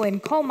available in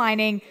coal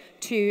mining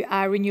to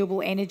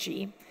renewable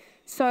energy.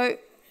 So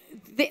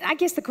I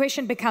guess the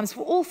question becomes,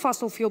 for all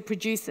fossil fuel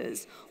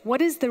producers,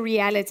 what is the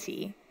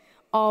reality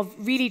of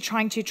really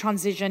trying to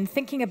transition,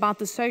 thinking about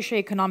the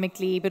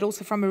socioeconomically, but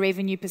also from a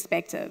revenue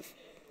perspective?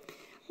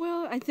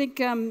 Well, I think,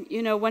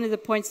 one of the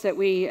points that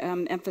we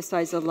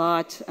emphasize a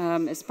lot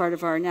as part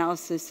of our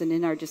analysis and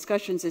in our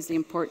discussions is the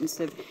importance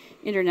of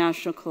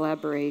international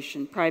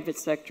collaboration, private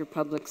sector,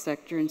 public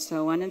sector, and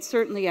so on. And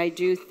certainly I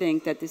do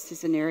think that this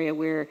is an area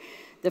where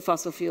the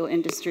fossil fuel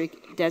industry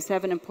does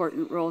have an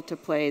important role to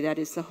play. That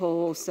is the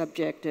whole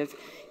subject of,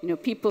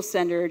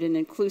 people-centered and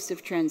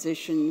inclusive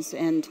transitions.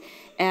 And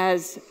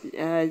as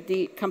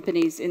the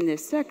companies in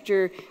this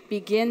sector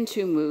begin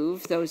to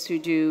move, those who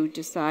do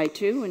decide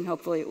to, and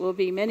hopefully it will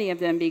be many of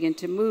them, begin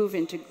to move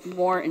into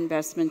more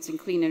investments in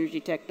clean energy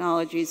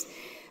technologies,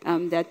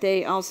 that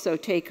they also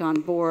take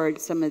on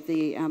board some of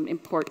the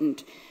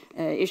important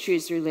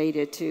issues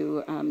related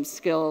to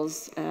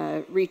skills,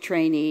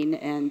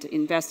 retraining, and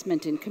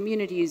investment in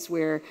communities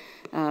where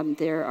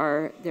there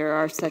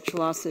are such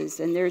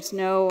losses. And there's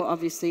no,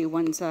 obviously,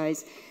 one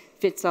size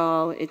fits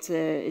all. It's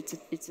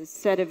a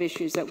set of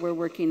issues that we're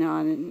working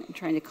on and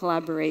trying to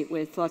collaborate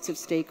with lots of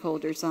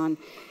stakeholders on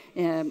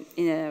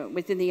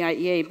within the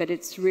IEA. But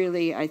it's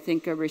really, I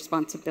think, a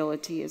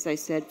responsibility, as I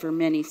said, for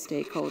many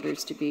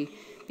stakeholders to be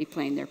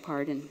playing their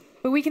part in.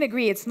 But we can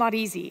agree it's not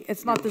easy.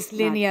 It's not this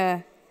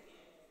linear.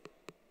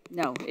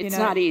 No, it's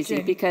not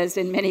easy because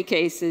in many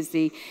cases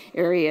the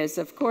areas,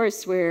 of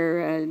course,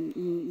 where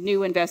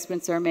new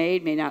investments are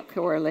made may not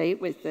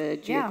correlate with the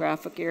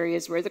geographic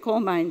areas where the coal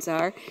mines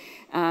are.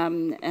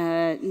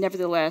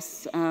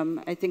 Nevertheless,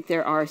 I think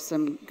there are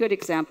some good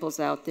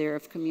examples out there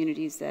of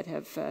communities that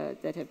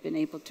have been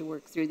able to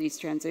work through these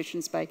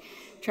transitions by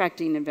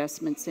attracting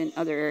investments in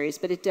other areas.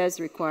 But it does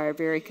require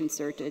very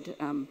concerted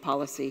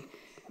policy.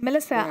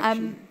 Melissa,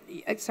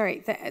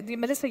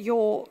 Melissa,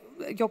 your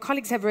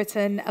colleagues have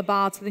written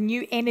about the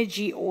new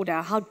energy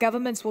order, how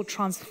governments will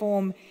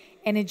transform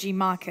energy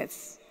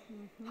markets.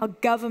 How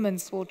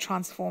governments will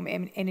transform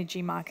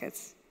energy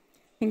markets.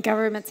 And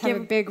governments have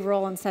a big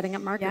role in setting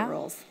up market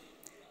rules.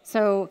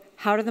 So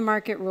how do the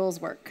market rules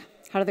work?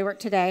 How do they work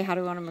today? How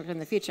do we want them to work in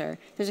the future?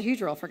 There's a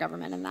huge role for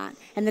government in that.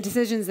 And the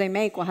decisions they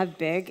make will have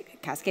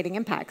big cascading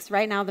impacts.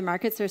 Right now, the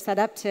markets are set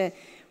up to,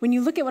 when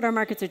you look at what our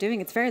markets are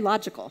doing, it's very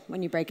logical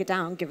when you break it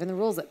down, given the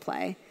rules at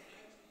play.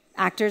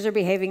 Actors are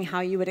behaving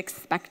how you would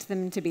expect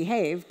them to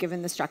behave,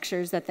 given the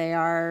structures that they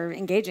are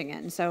engaging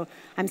in. So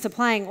I'm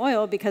supplying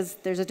oil because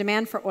there's a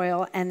demand for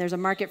oil, and there's a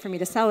market for me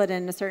to sell it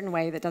in a certain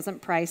way that doesn't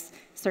price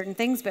certain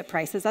things, but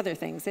prices other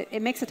things.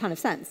 It makes a ton of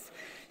sense.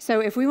 So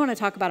if we want to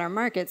talk about our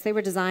markets, they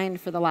were designed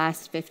for the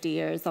last 50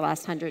 years, the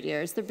last 100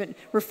 years. There have been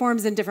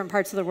reforms in different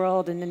parts of the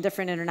world and in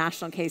different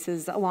international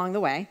cases along the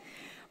way.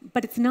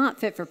 But it's not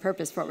fit for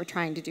purpose for what we're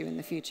trying to do in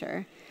the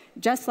future.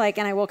 Just like,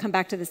 and I will come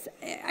back to this,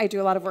 I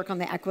do a lot of work on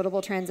the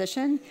equitable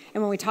transition.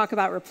 And when we talk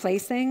about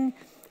replacing,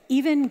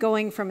 even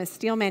going from a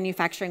steel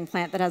manufacturing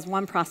plant that has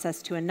one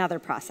process to another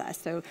process,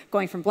 so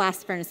going from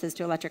blast furnaces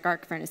to electric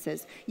arc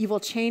furnaces, you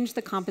will change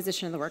the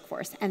composition of the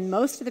workforce. And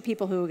most of the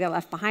people who will get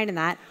left behind in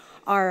that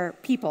are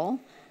people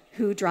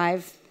who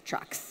drive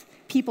trucks,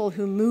 people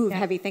who move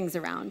heavy things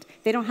around.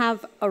 They don't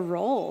have a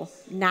role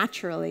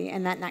naturally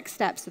in that next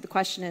step. So the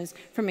question is,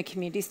 from a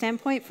community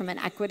standpoint, from an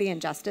equity and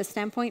justice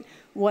standpoint,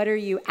 what are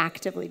you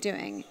actively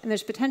doing? And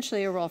there's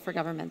potentially a role for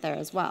government there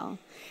as well.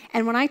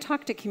 And when I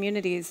talk to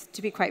communities,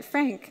 to be quite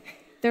frank,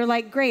 they're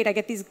like, great, I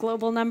get these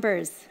global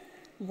numbers.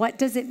 What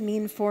does it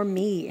mean for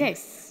me?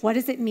 Yes. What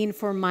does it mean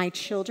for my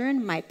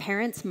children, my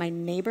parents, my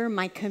neighbor,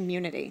 my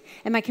community?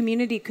 And my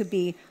community could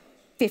be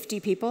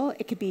 50 people,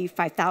 it could be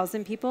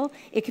 5,000 people,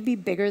 it could be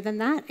bigger than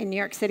that. In New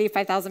York City,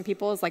 5,000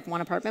 people is like one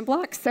apartment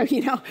block, so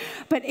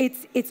but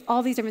it's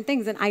all these different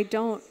things, and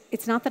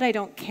it's not that I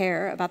don't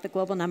care about the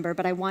global number,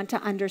 but I want to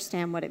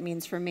understand what it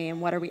means for me and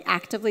what are we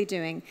actively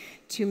doing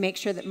to make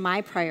sure that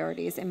my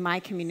priorities and my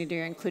community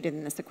are included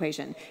in this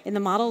equation. In the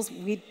models,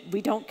 we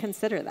don't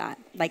consider that.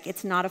 Like,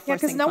 it's not a forcing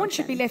function. Because no one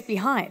should be left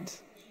behind.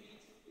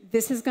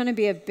 This is going to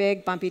be a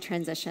big, bumpy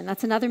transition.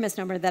 That's another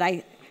misnomer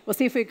that we'll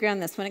see if we agree on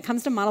this. When it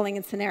comes to modeling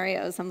and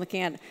scenarios, I'm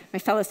looking at my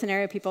fellow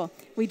scenario people.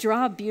 We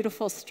draw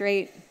beautiful,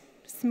 straight,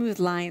 smooth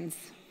lines.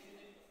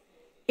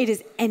 It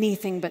is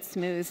anything but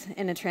smooth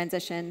in a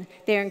transition.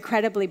 They're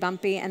incredibly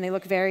bumpy, and they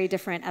look very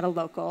different at a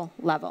local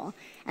level.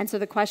 And so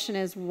the question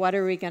is, what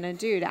are we going to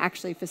do to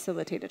actually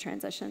facilitate a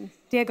transition?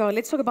 Diego,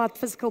 let's talk about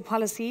fiscal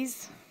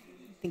policies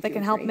that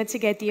can help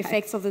mitigate the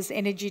effects of this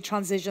energy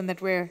transition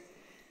that we're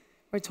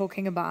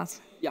talking about.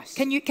 Yes.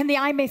 Can the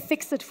IMF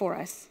fix it for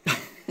us?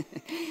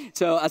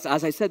 So as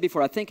I said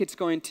before, I think it's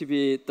going to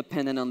be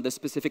dependent on the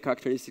specific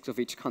characteristics of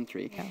each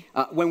country.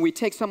 Yeah. When we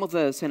take some of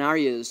the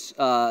scenarios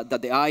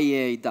that the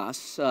IEA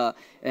does,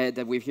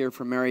 that we've heard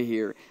from Mary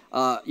here,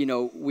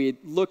 we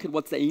look at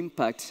what's the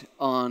impact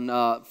on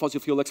fossil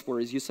fuel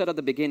exporters. You said at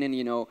the beginning,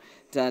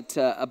 that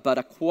about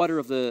a quarter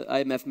of the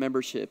IMF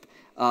membership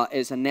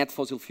is a net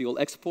fossil fuel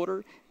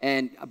exporter,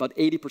 and about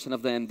 80%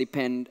 of them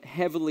depend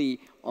heavily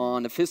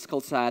on the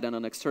fiscal side and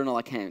on external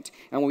account.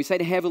 And when we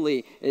say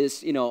heavily,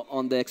 is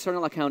on the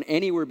external account,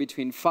 anywhere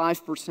between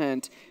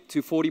 5%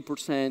 to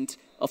 40%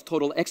 of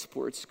total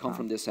exports come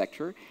from this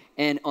sector.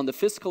 And on the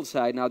fiscal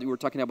side, now that we're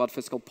talking about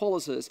fiscal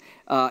policies,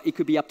 it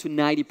could be up to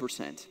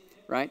 90%.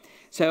 Right?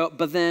 So,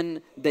 but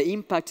then the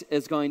impact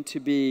is going to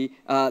be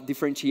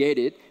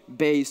differentiated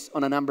based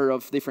on a number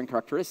of different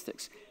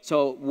characteristics.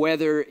 So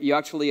whether you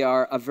actually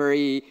are a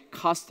very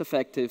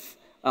cost-effective,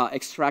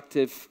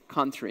 extractive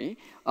country,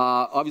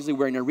 obviously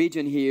we're in a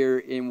region here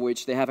in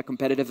which they have a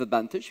competitive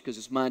advantage because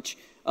it's much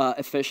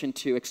efficient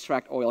to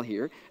extract oil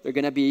here. They're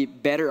going to be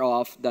better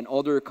off than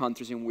other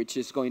countries in which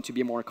it's going to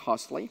be more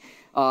costly.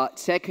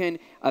 Second,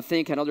 I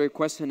think another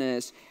question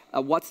is,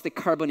 what's the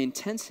carbon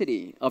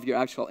intensity of your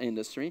actual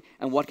industry,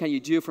 and what can you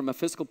do from a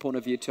fiscal point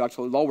of view to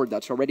actually lower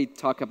that? So already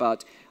talk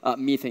about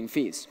methane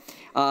fees.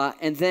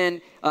 And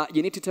then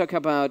you need to talk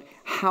about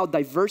how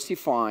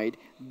diversified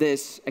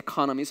these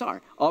economies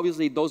are.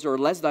 Obviously, those that are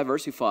less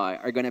diversified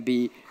are going to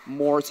be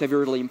more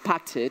severely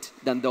impacted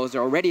than those that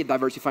are already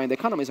diversifying the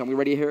economies. And we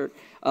already heard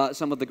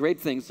some of the great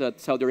things that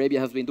Saudi Arabia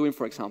has been doing,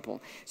 for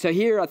example. So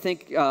here, I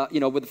think,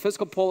 with the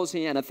fiscal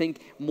policy and I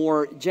think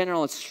more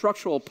general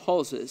structural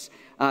policies,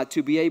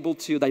 to be able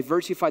to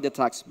diversify the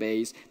tax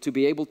base, to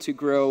be able to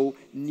grow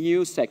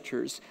new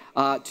sectors,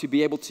 to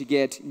be able to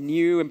get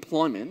new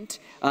employment,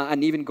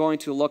 and even going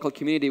to the local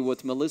community,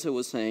 what Melissa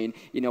was saying,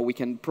 we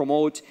can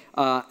promote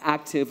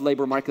active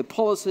labor market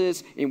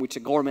policies in which the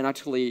government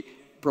actually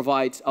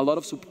provides a lot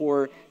of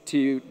support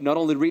to not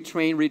only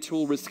retrain,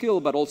 retool,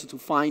 reskill, but also to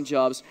find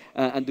jobs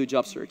and do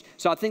job search.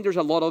 So I think there's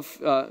a lot of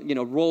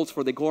roles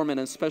for the government,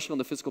 and especially on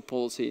the fiscal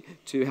policy,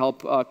 to help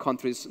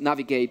countries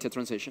navigate the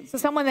transition. So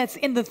someone that's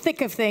in the thick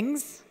of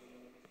things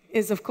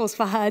is, of course,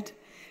 Fahad,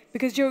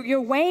 because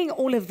you're weighing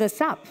all of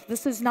this up.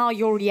 This is now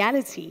your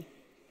reality.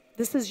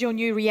 This is your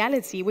new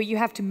reality where you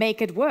have to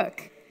make it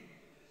work.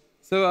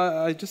 So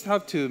I just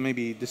have to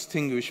maybe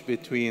distinguish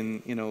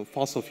between,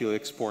 fossil fuel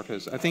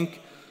exporters. I think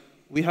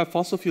we have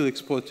fossil fuel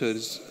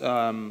exporters,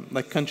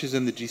 like countries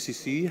in the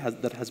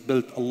GCC, that has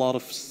built a lot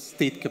of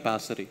state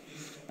capacity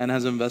and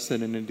has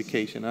invested in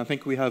education. I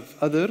think we have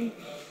other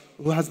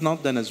who has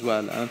not done as well.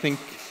 And I think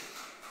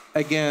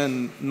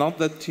again, not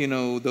that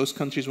those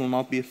countries will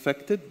not be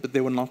affected, but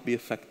they will not be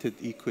affected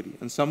equally.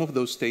 And some of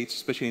those states,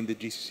 especially in the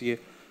GCC,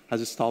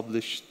 has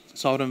established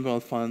sovereign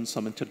wealth funds,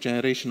 some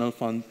intergenerational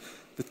funds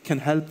that can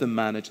help them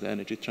manage the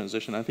energy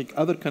transition. I think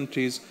other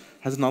countries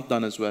has not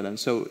done as well. And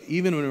so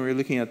even when we're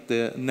looking at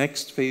the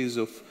next phase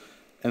of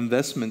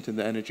investment in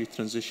the energy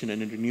transition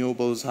and in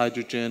renewables,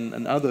 hydrogen,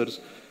 and others,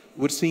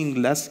 we're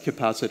seeing less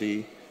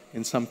capacity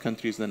in some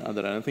countries than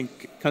others. And I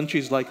think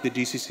countries like the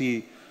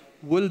GCC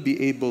will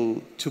be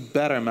able to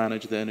better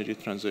manage the energy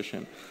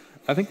transition.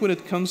 I think when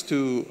it comes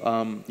to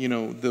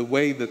the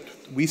way that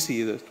we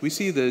see the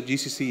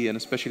GCC and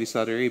especially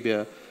Saudi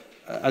Arabia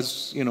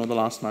as the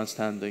last man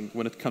standing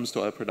when it comes to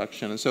oil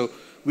production. And so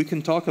we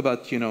can talk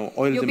about oil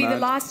demand. You'll be the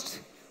last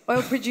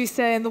oil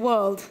producer in the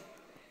world.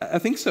 I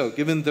think so,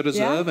 given the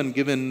reserve and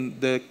given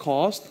the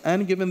cost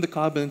and given the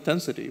carbon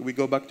intensity. We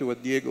go back to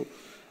what Diego.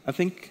 I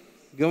think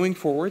going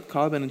forward,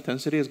 carbon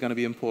intensity is going to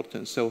be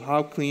important. So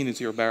how clean is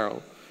your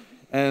barrel?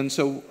 And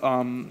so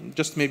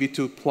just maybe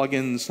to plug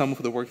in some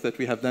of the work that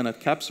we have done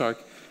at KAPSARC,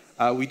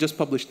 we just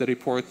published a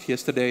report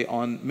yesterday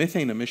on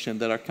methane emissions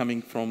that are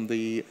coming from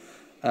the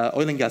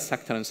oil and gas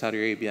sector in Saudi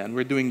Arabia. And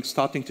we're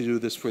starting to do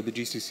this for the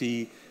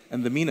GCC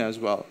and the MENA as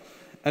well.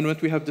 And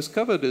what we have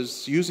discovered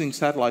is using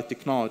satellite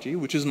technology,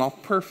 which is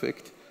not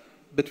perfect,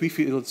 but we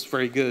feel it's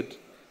very good,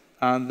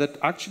 that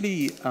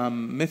actually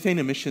methane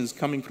emissions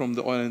coming from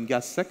the oil and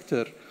gas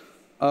sector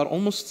are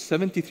almost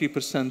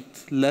 73%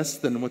 less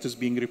than what is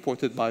being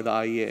reported by the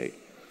IEA.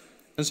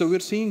 And so we're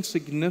seeing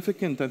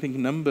significant, I think,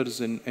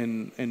 numbers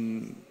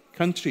in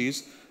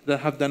countries that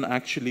have done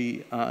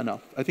actually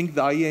enough. I think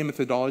the IEA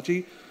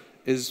methodology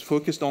is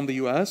focused on the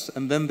US,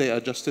 and then they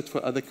adjust it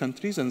for other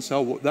countries, and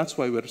so that's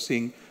why we're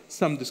seeing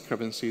some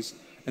discrepancies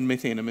in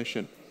methane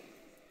emission.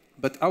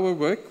 But our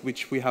work,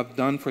 which we have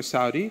done for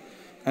Saudi,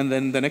 and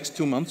then the next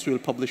 2 months we'll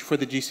publish for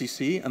the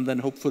GCC, and then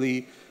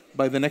hopefully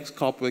by the next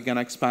COP we're going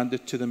to expand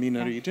it to the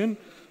MENA region.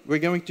 We're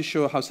going to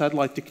show how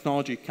satellite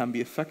technology can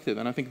be effective,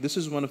 and I think this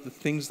is one of the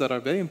things that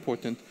are very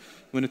important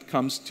when it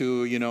comes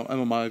to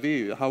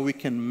MMIV, how we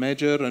can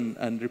measure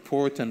and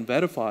report and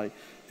verify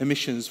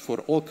emissions for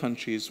all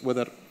countries,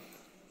 whether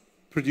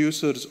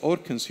producers or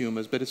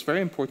consumers, but it's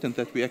very important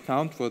that we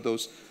account for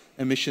those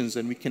emissions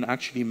and we can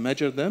actually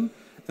measure them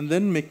and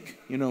then make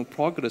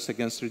progress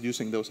against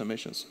reducing those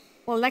emissions.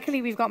 Well,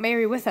 luckily we've got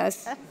Mary with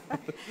us.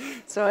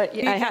 So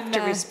I have to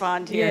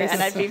respond here, yes.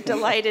 and I'd be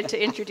delighted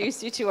to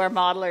introduce you to our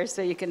modelers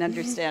so you can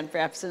understand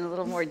perhaps in a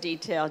little more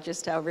detail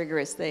just how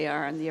rigorous they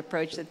are and the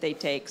approach that they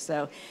take.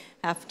 So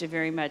have to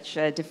very much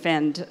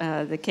defend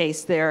the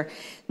case there.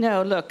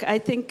 No, look, I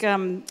think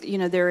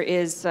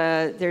there's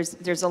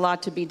a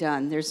lot to be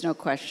done. There's no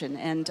question,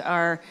 and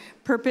our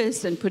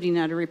purpose in putting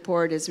out a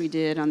report as we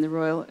did on the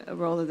role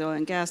of the oil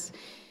and gas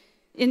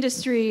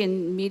industry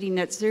and meeting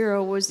net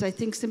zero was, I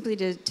think, simply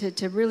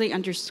to really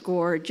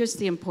underscore just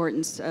the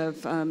importance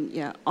of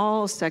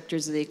all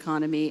sectors of the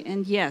economy,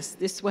 and yes,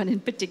 this one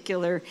in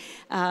particular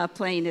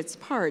playing its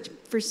part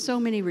for so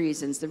many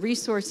reasons. The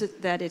resources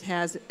that it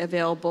has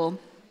available.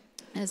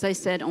 As I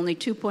said, only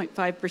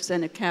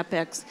 2.5% of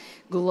CapEx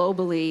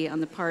globally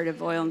on the part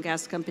of oil and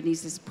gas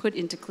companies is put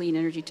into clean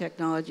energy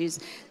technologies.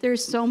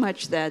 There's so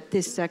much that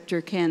this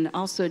sector can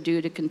also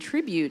do to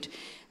contribute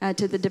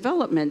to the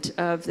development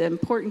of the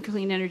important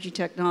clean energy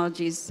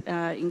technologies,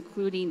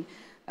 including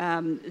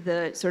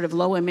the sort of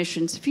low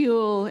emissions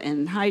fuel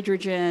and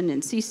hydrogen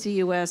and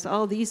CCUS,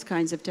 all these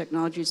kinds of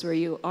technologies where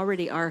you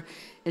already are,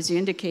 as you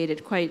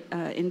indicated, quite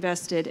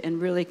invested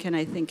and really can,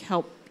 I think,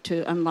 help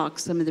to unlock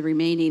some of the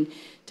remaining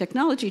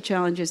technology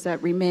challenges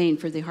that remain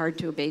for the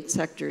hard-to-abate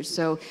sectors.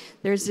 So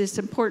there's this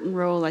important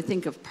role, I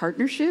think, of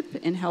partnership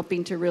in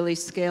helping to really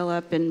scale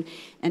up and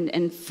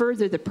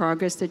further the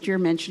progress that you're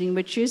mentioning,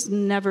 which is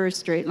never a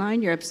straight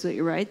line. You're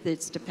absolutely right.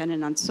 It's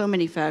dependent on so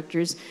many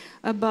factors.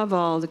 Above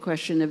all, the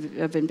question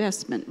of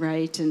investment,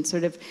 right? And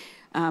sort of,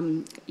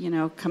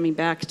 coming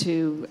back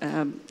to,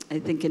 I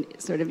think, a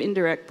sort of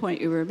indirect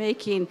point you were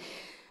making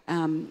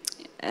on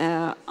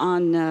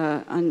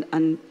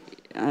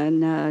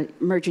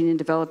emerging and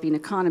developing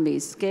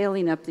economies,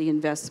 scaling up the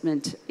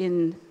investment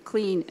in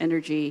clean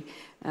energy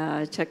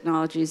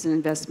technologies and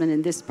investment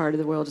in this part of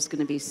the world is going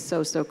to be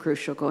so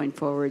crucial going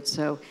forward.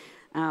 So,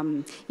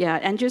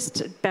 and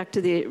just back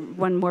to the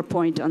one more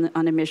point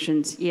on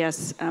emissions.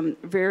 Yes,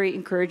 very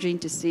encouraging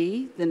to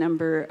see the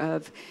number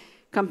of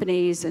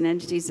companies and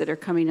entities that are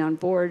coming on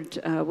board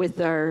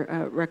with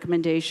our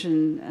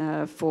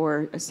recommendation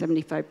for a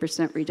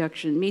 75%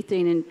 reduction in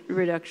methane and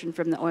reduction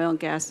from the oil and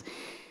gas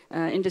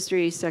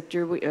industry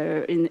sector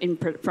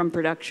from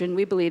production.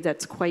 We believe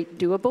that's quite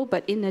doable,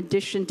 but in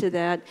addition to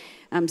that,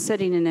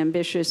 setting an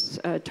ambitious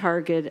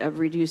target of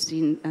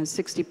reducing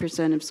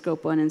 60% of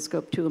Scope 1 and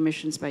Scope 2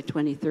 emissions by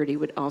 2030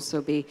 would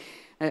also be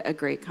a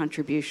great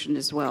contribution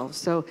as well.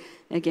 So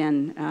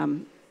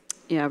again,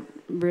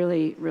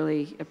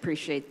 really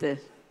appreciate the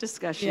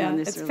discussion on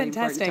this really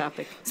important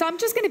topic. So I'm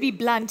just going to be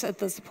blunt at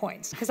this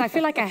point because I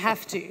feel like I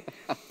have to.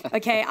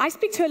 Okay, I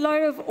speak to a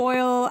lot of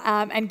oil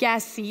and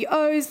gas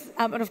CEOs,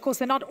 and of course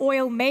they're not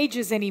oil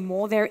majors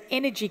anymore, they're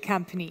energy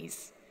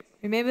companies.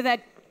 Remember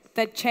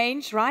that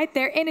change, right?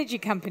 They're energy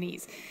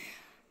companies.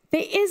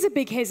 There is a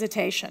big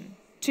hesitation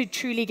to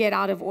truly get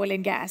out of oil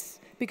and gas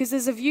because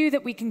there's a view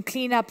that we can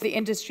clean up the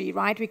industry,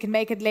 right? We can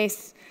make it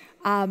less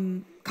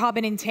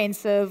carbon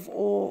intensive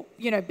or,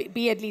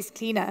 be at least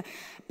cleaner.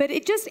 But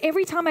it just,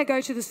 every time I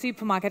go to the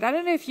supermarket, I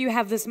don't know if you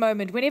have this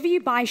moment, whenever you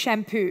buy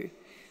shampoo,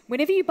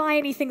 whenever you buy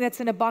anything that's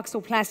in a box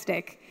or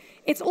plastic,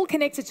 it's all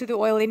connected to the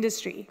oil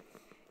industry.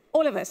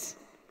 All of us.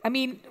 I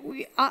mean,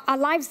 our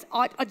lives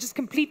are just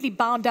completely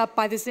bound up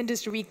by this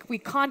industry. We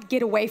can't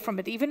get away from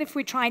it. Even if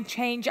we try and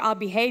change our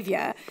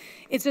behavior,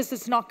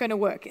 it's not going to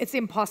work. It's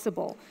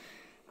impossible.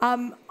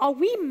 Are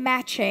we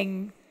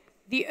matching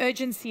the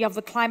urgency of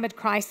the climate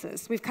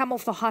crisis? We've come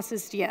off the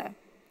hottest year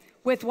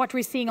with what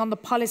we're seeing on the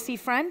policy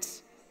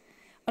front,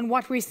 and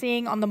what we're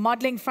seeing on the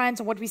modeling front,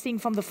 and what we're seeing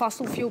from the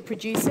fossil fuel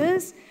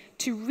producers,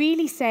 to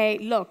really say,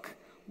 look,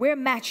 we're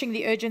matching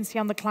the urgency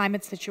on the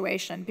climate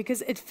situation,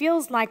 because it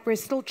feels like we're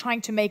still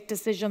trying to make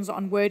decisions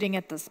on wording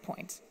at this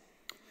point.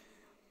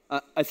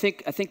 I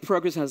think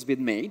progress has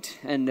been made,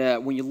 and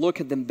when you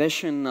look at the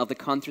ambition of the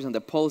countries and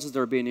the policies that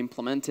are being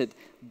implemented,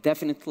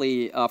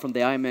 definitely from the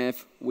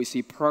IMF we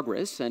see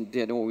progress, and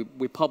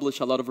we publish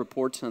a lot of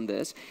reports on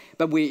this,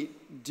 but we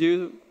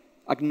do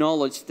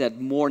acknowledge that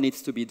more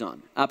needs to be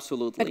done,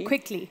 absolutely. But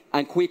quickly.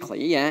 And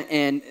quickly, yeah,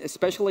 and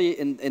especially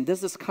in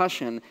this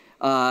discussion,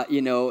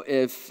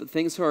 if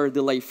things are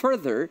delayed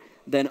further,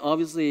 then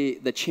obviously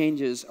the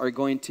changes are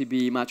going to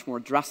be much more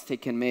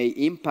drastic and may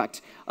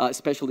impact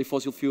especially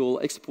fossil fuel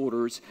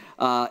exporters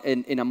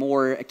in a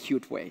more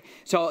acute way.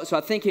 So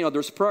I think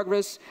there's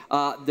progress.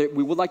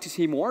 We would like to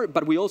see more,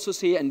 but we also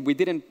see, and we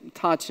didn't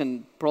touch,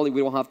 and probably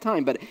we don't have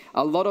time, but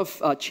a lot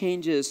of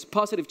changes,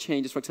 positive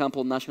changes, for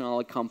example, national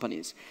oil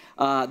companies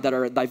that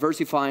are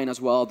diversifying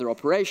as well their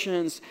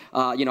operations.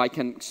 I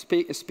can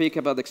speak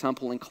about the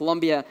example in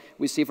Colombia.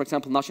 We see, for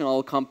example, national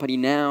oil company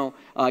now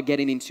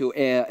getting into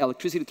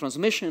electricity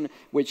transmission,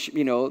 which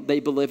they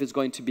believe is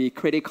going to be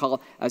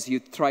critical as you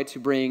try to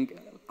bring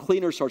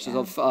cleaner sources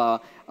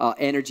of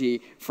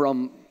energy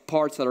from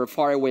parts that are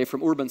far away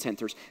from urban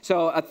centers.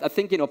 So I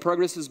think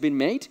progress has been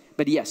made,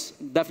 but yes,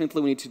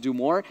 definitely we need to do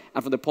more.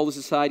 And from the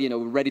policy side, we're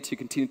ready to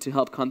continue to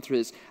help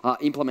countries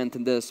implement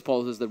these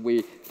policies that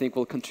we think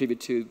will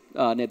contribute to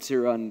net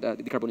zero and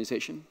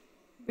decarbonization.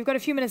 We've got a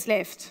few minutes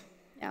left.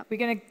 Yeah. We're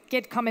going to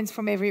get comments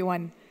from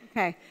everyone.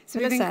 Okay, so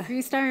we've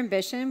increased our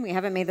ambition. We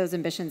haven't made those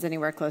ambitions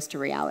anywhere close to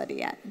reality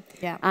yet.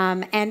 Yeah.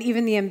 And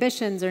even the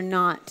ambitions are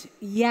not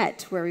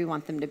yet where we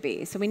want them to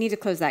be. So we need to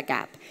close that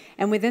gap.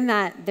 And within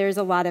that, there's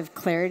a lot of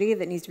clarity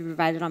that needs to be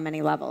provided on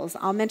many levels.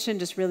 I'll mention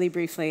just really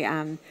briefly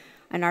an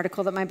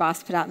article that my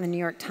boss put out in the New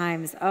York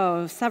Times,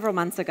 several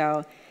months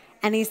ago.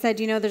 And he said,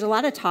 there's a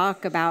lot of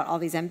talk about all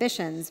these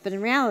ambitions, but in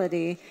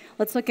reality,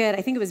 let's look at,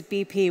 I think it was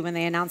BP, when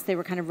they announced they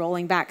were kind of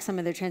rolling back some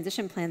of their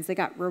transition plans, they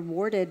got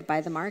rewarded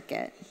by the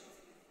market.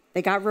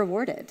 They got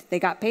rewarded. They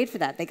got paid for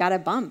that. They got a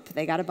bump.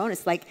 They got a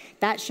bonus.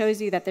 That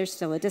shows you that there's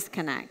still a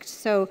disconnect.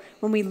 So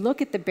when we look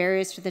at the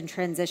barriers to the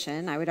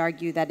transition, I would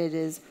argue that it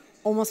is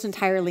almost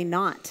entirely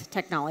not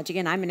technology.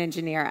 And I'm an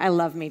engineer. I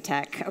love me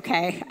tech,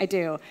 okay? I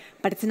do.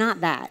 But it's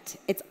not that.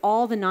 It's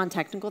all the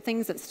non-technical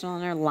things that still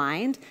are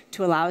aligned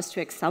to allow us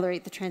to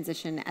accelerate the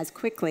transition as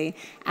quickly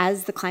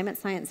as the climate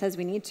science says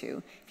we need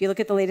to. If you look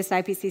at the latest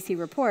IPCC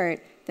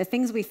report, the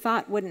things we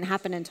thought wouldn't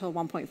happen until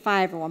 1.5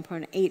 or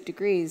 1.8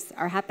 degrees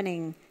are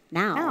happening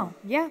now.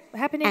 Yeah,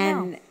 happening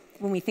now. And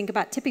when we think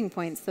about tipping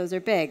points, those are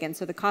big. And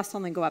so the costs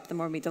only go up the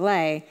more we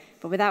delay.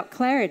 But without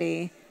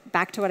clarity,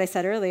 back to what I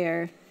said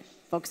earlier,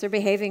 folks are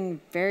behaving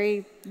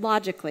very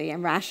logically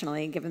and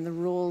rationally given the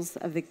rules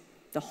of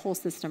the whole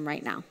system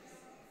right now.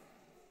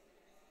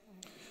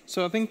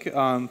 So I think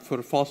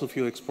for fossil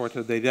fuel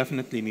exporters, they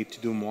definitely need to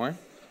do more,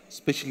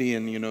 especially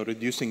in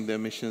reducing the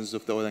emissions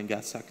of the oil and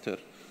gas sector.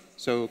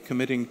 So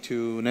committing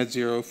to net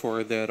zero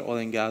for their oil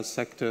and gas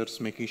sectors,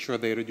 making sure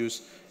they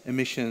reduce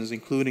emissions,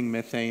 including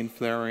methane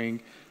flaring,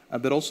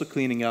 but also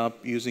cleaning up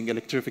using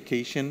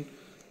electrification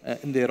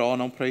in their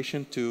own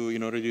operation to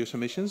reduce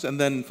emissions, and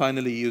then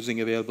finally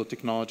using available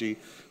technology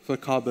for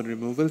carbon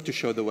removal to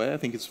show the way. I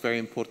think it's very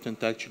important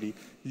to actually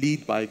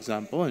lead by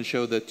example and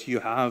show that you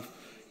have,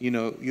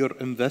 you're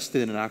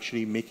invested in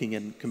actually making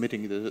and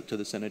committing to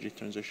this energy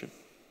transition.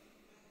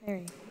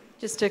 Mary.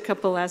 Just a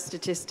couple last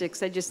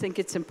statistics. I just think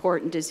it's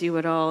important, as you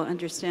would all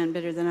understand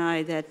better than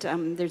I, that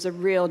there's a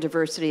real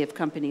diversity of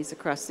companies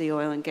across the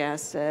oil and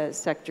gas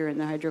sector and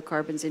the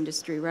hydrocarbons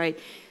industry, right?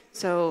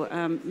 So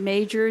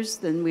majors,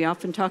 then we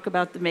often talk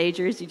about the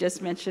majors. You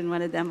just mentioned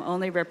one of them,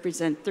 only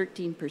represent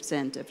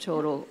 13% of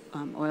total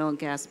oil and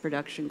gas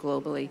production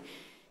globally.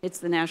 It's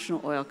the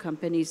national oil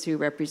companies who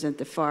represent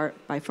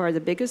by far the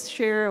biggest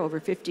share, over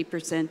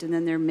 50%, and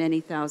then there are many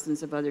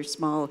thousands of other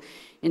small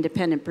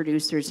independent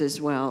producers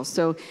as well.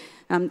 So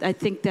I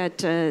think that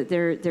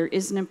there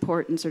is an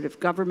important sort of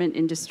government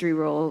industry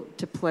role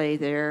to play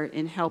there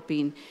in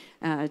helping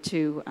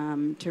to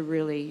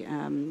really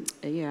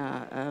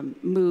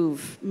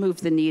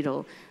move the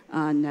needle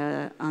on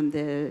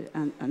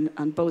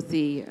both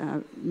the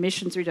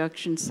emissions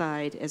reduction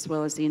side as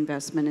well as the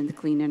investment in the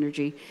clean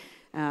energy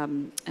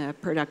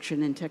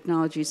production and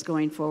technologies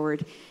going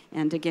forward.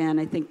 And again,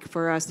 I think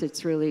for us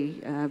it's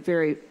really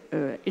very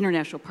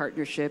international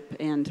partnership,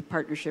 and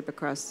partnership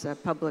across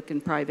public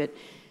and private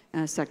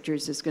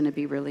sectors is going to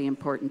be really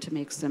important to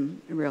make some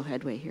real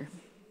headway here.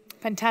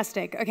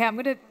 Fantastic. Okay, I'm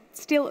going to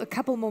steal a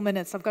couple more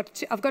minutes. I've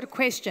got a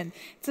question.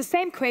 It's the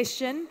same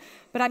question,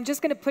 but I'm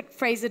just going to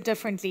phrase it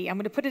differently. I'm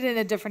going to put it in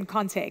a different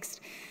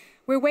context.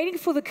 We're waiting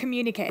for the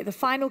communique, the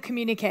final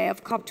communique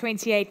of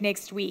COP28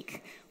 next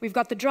week. We've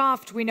got the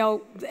draft. We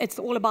know it's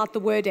all about the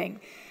wording.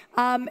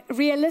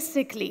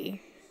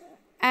 Realistically,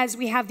 as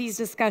we have these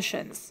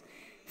discussions,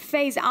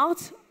 phase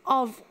out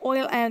of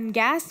oil and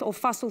gas or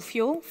fossil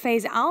fuel,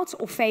 phase out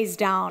or phase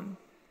down?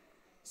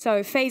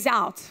 So phase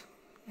out,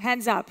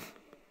 hands up.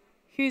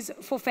 Who's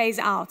for phase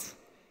out?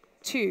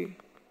 2,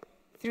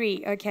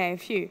 3, okay, a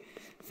few.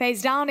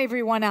 Phase down,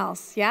 everyone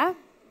else, yeah?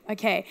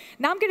 Okay,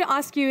 now I'm going to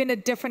ask you in a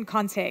different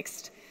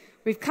context.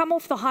 We've come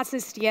off the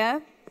hottest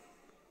year.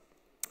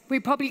 We're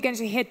probably going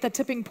to hit the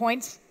tipping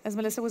point, as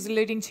Melissa was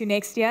alluding to,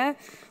 next year.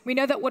 We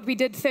know that what we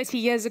did 30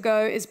 years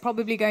ago is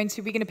probably we're going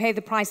to pay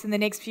the price in the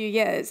next few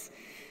years.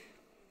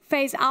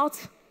 Phase out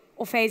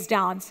or phase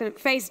down? So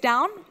phase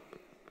down?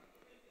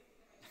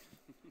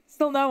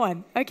 Still no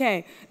one.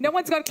 Okay. No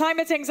one's got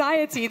climate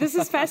anxiety. This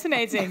is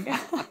fascinating.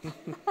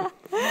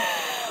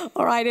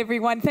 All right,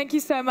 everyone. Thank you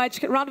so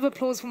much. Round of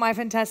applause for my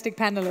fantastic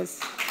panelists.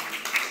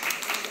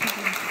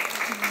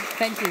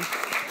 Thank you.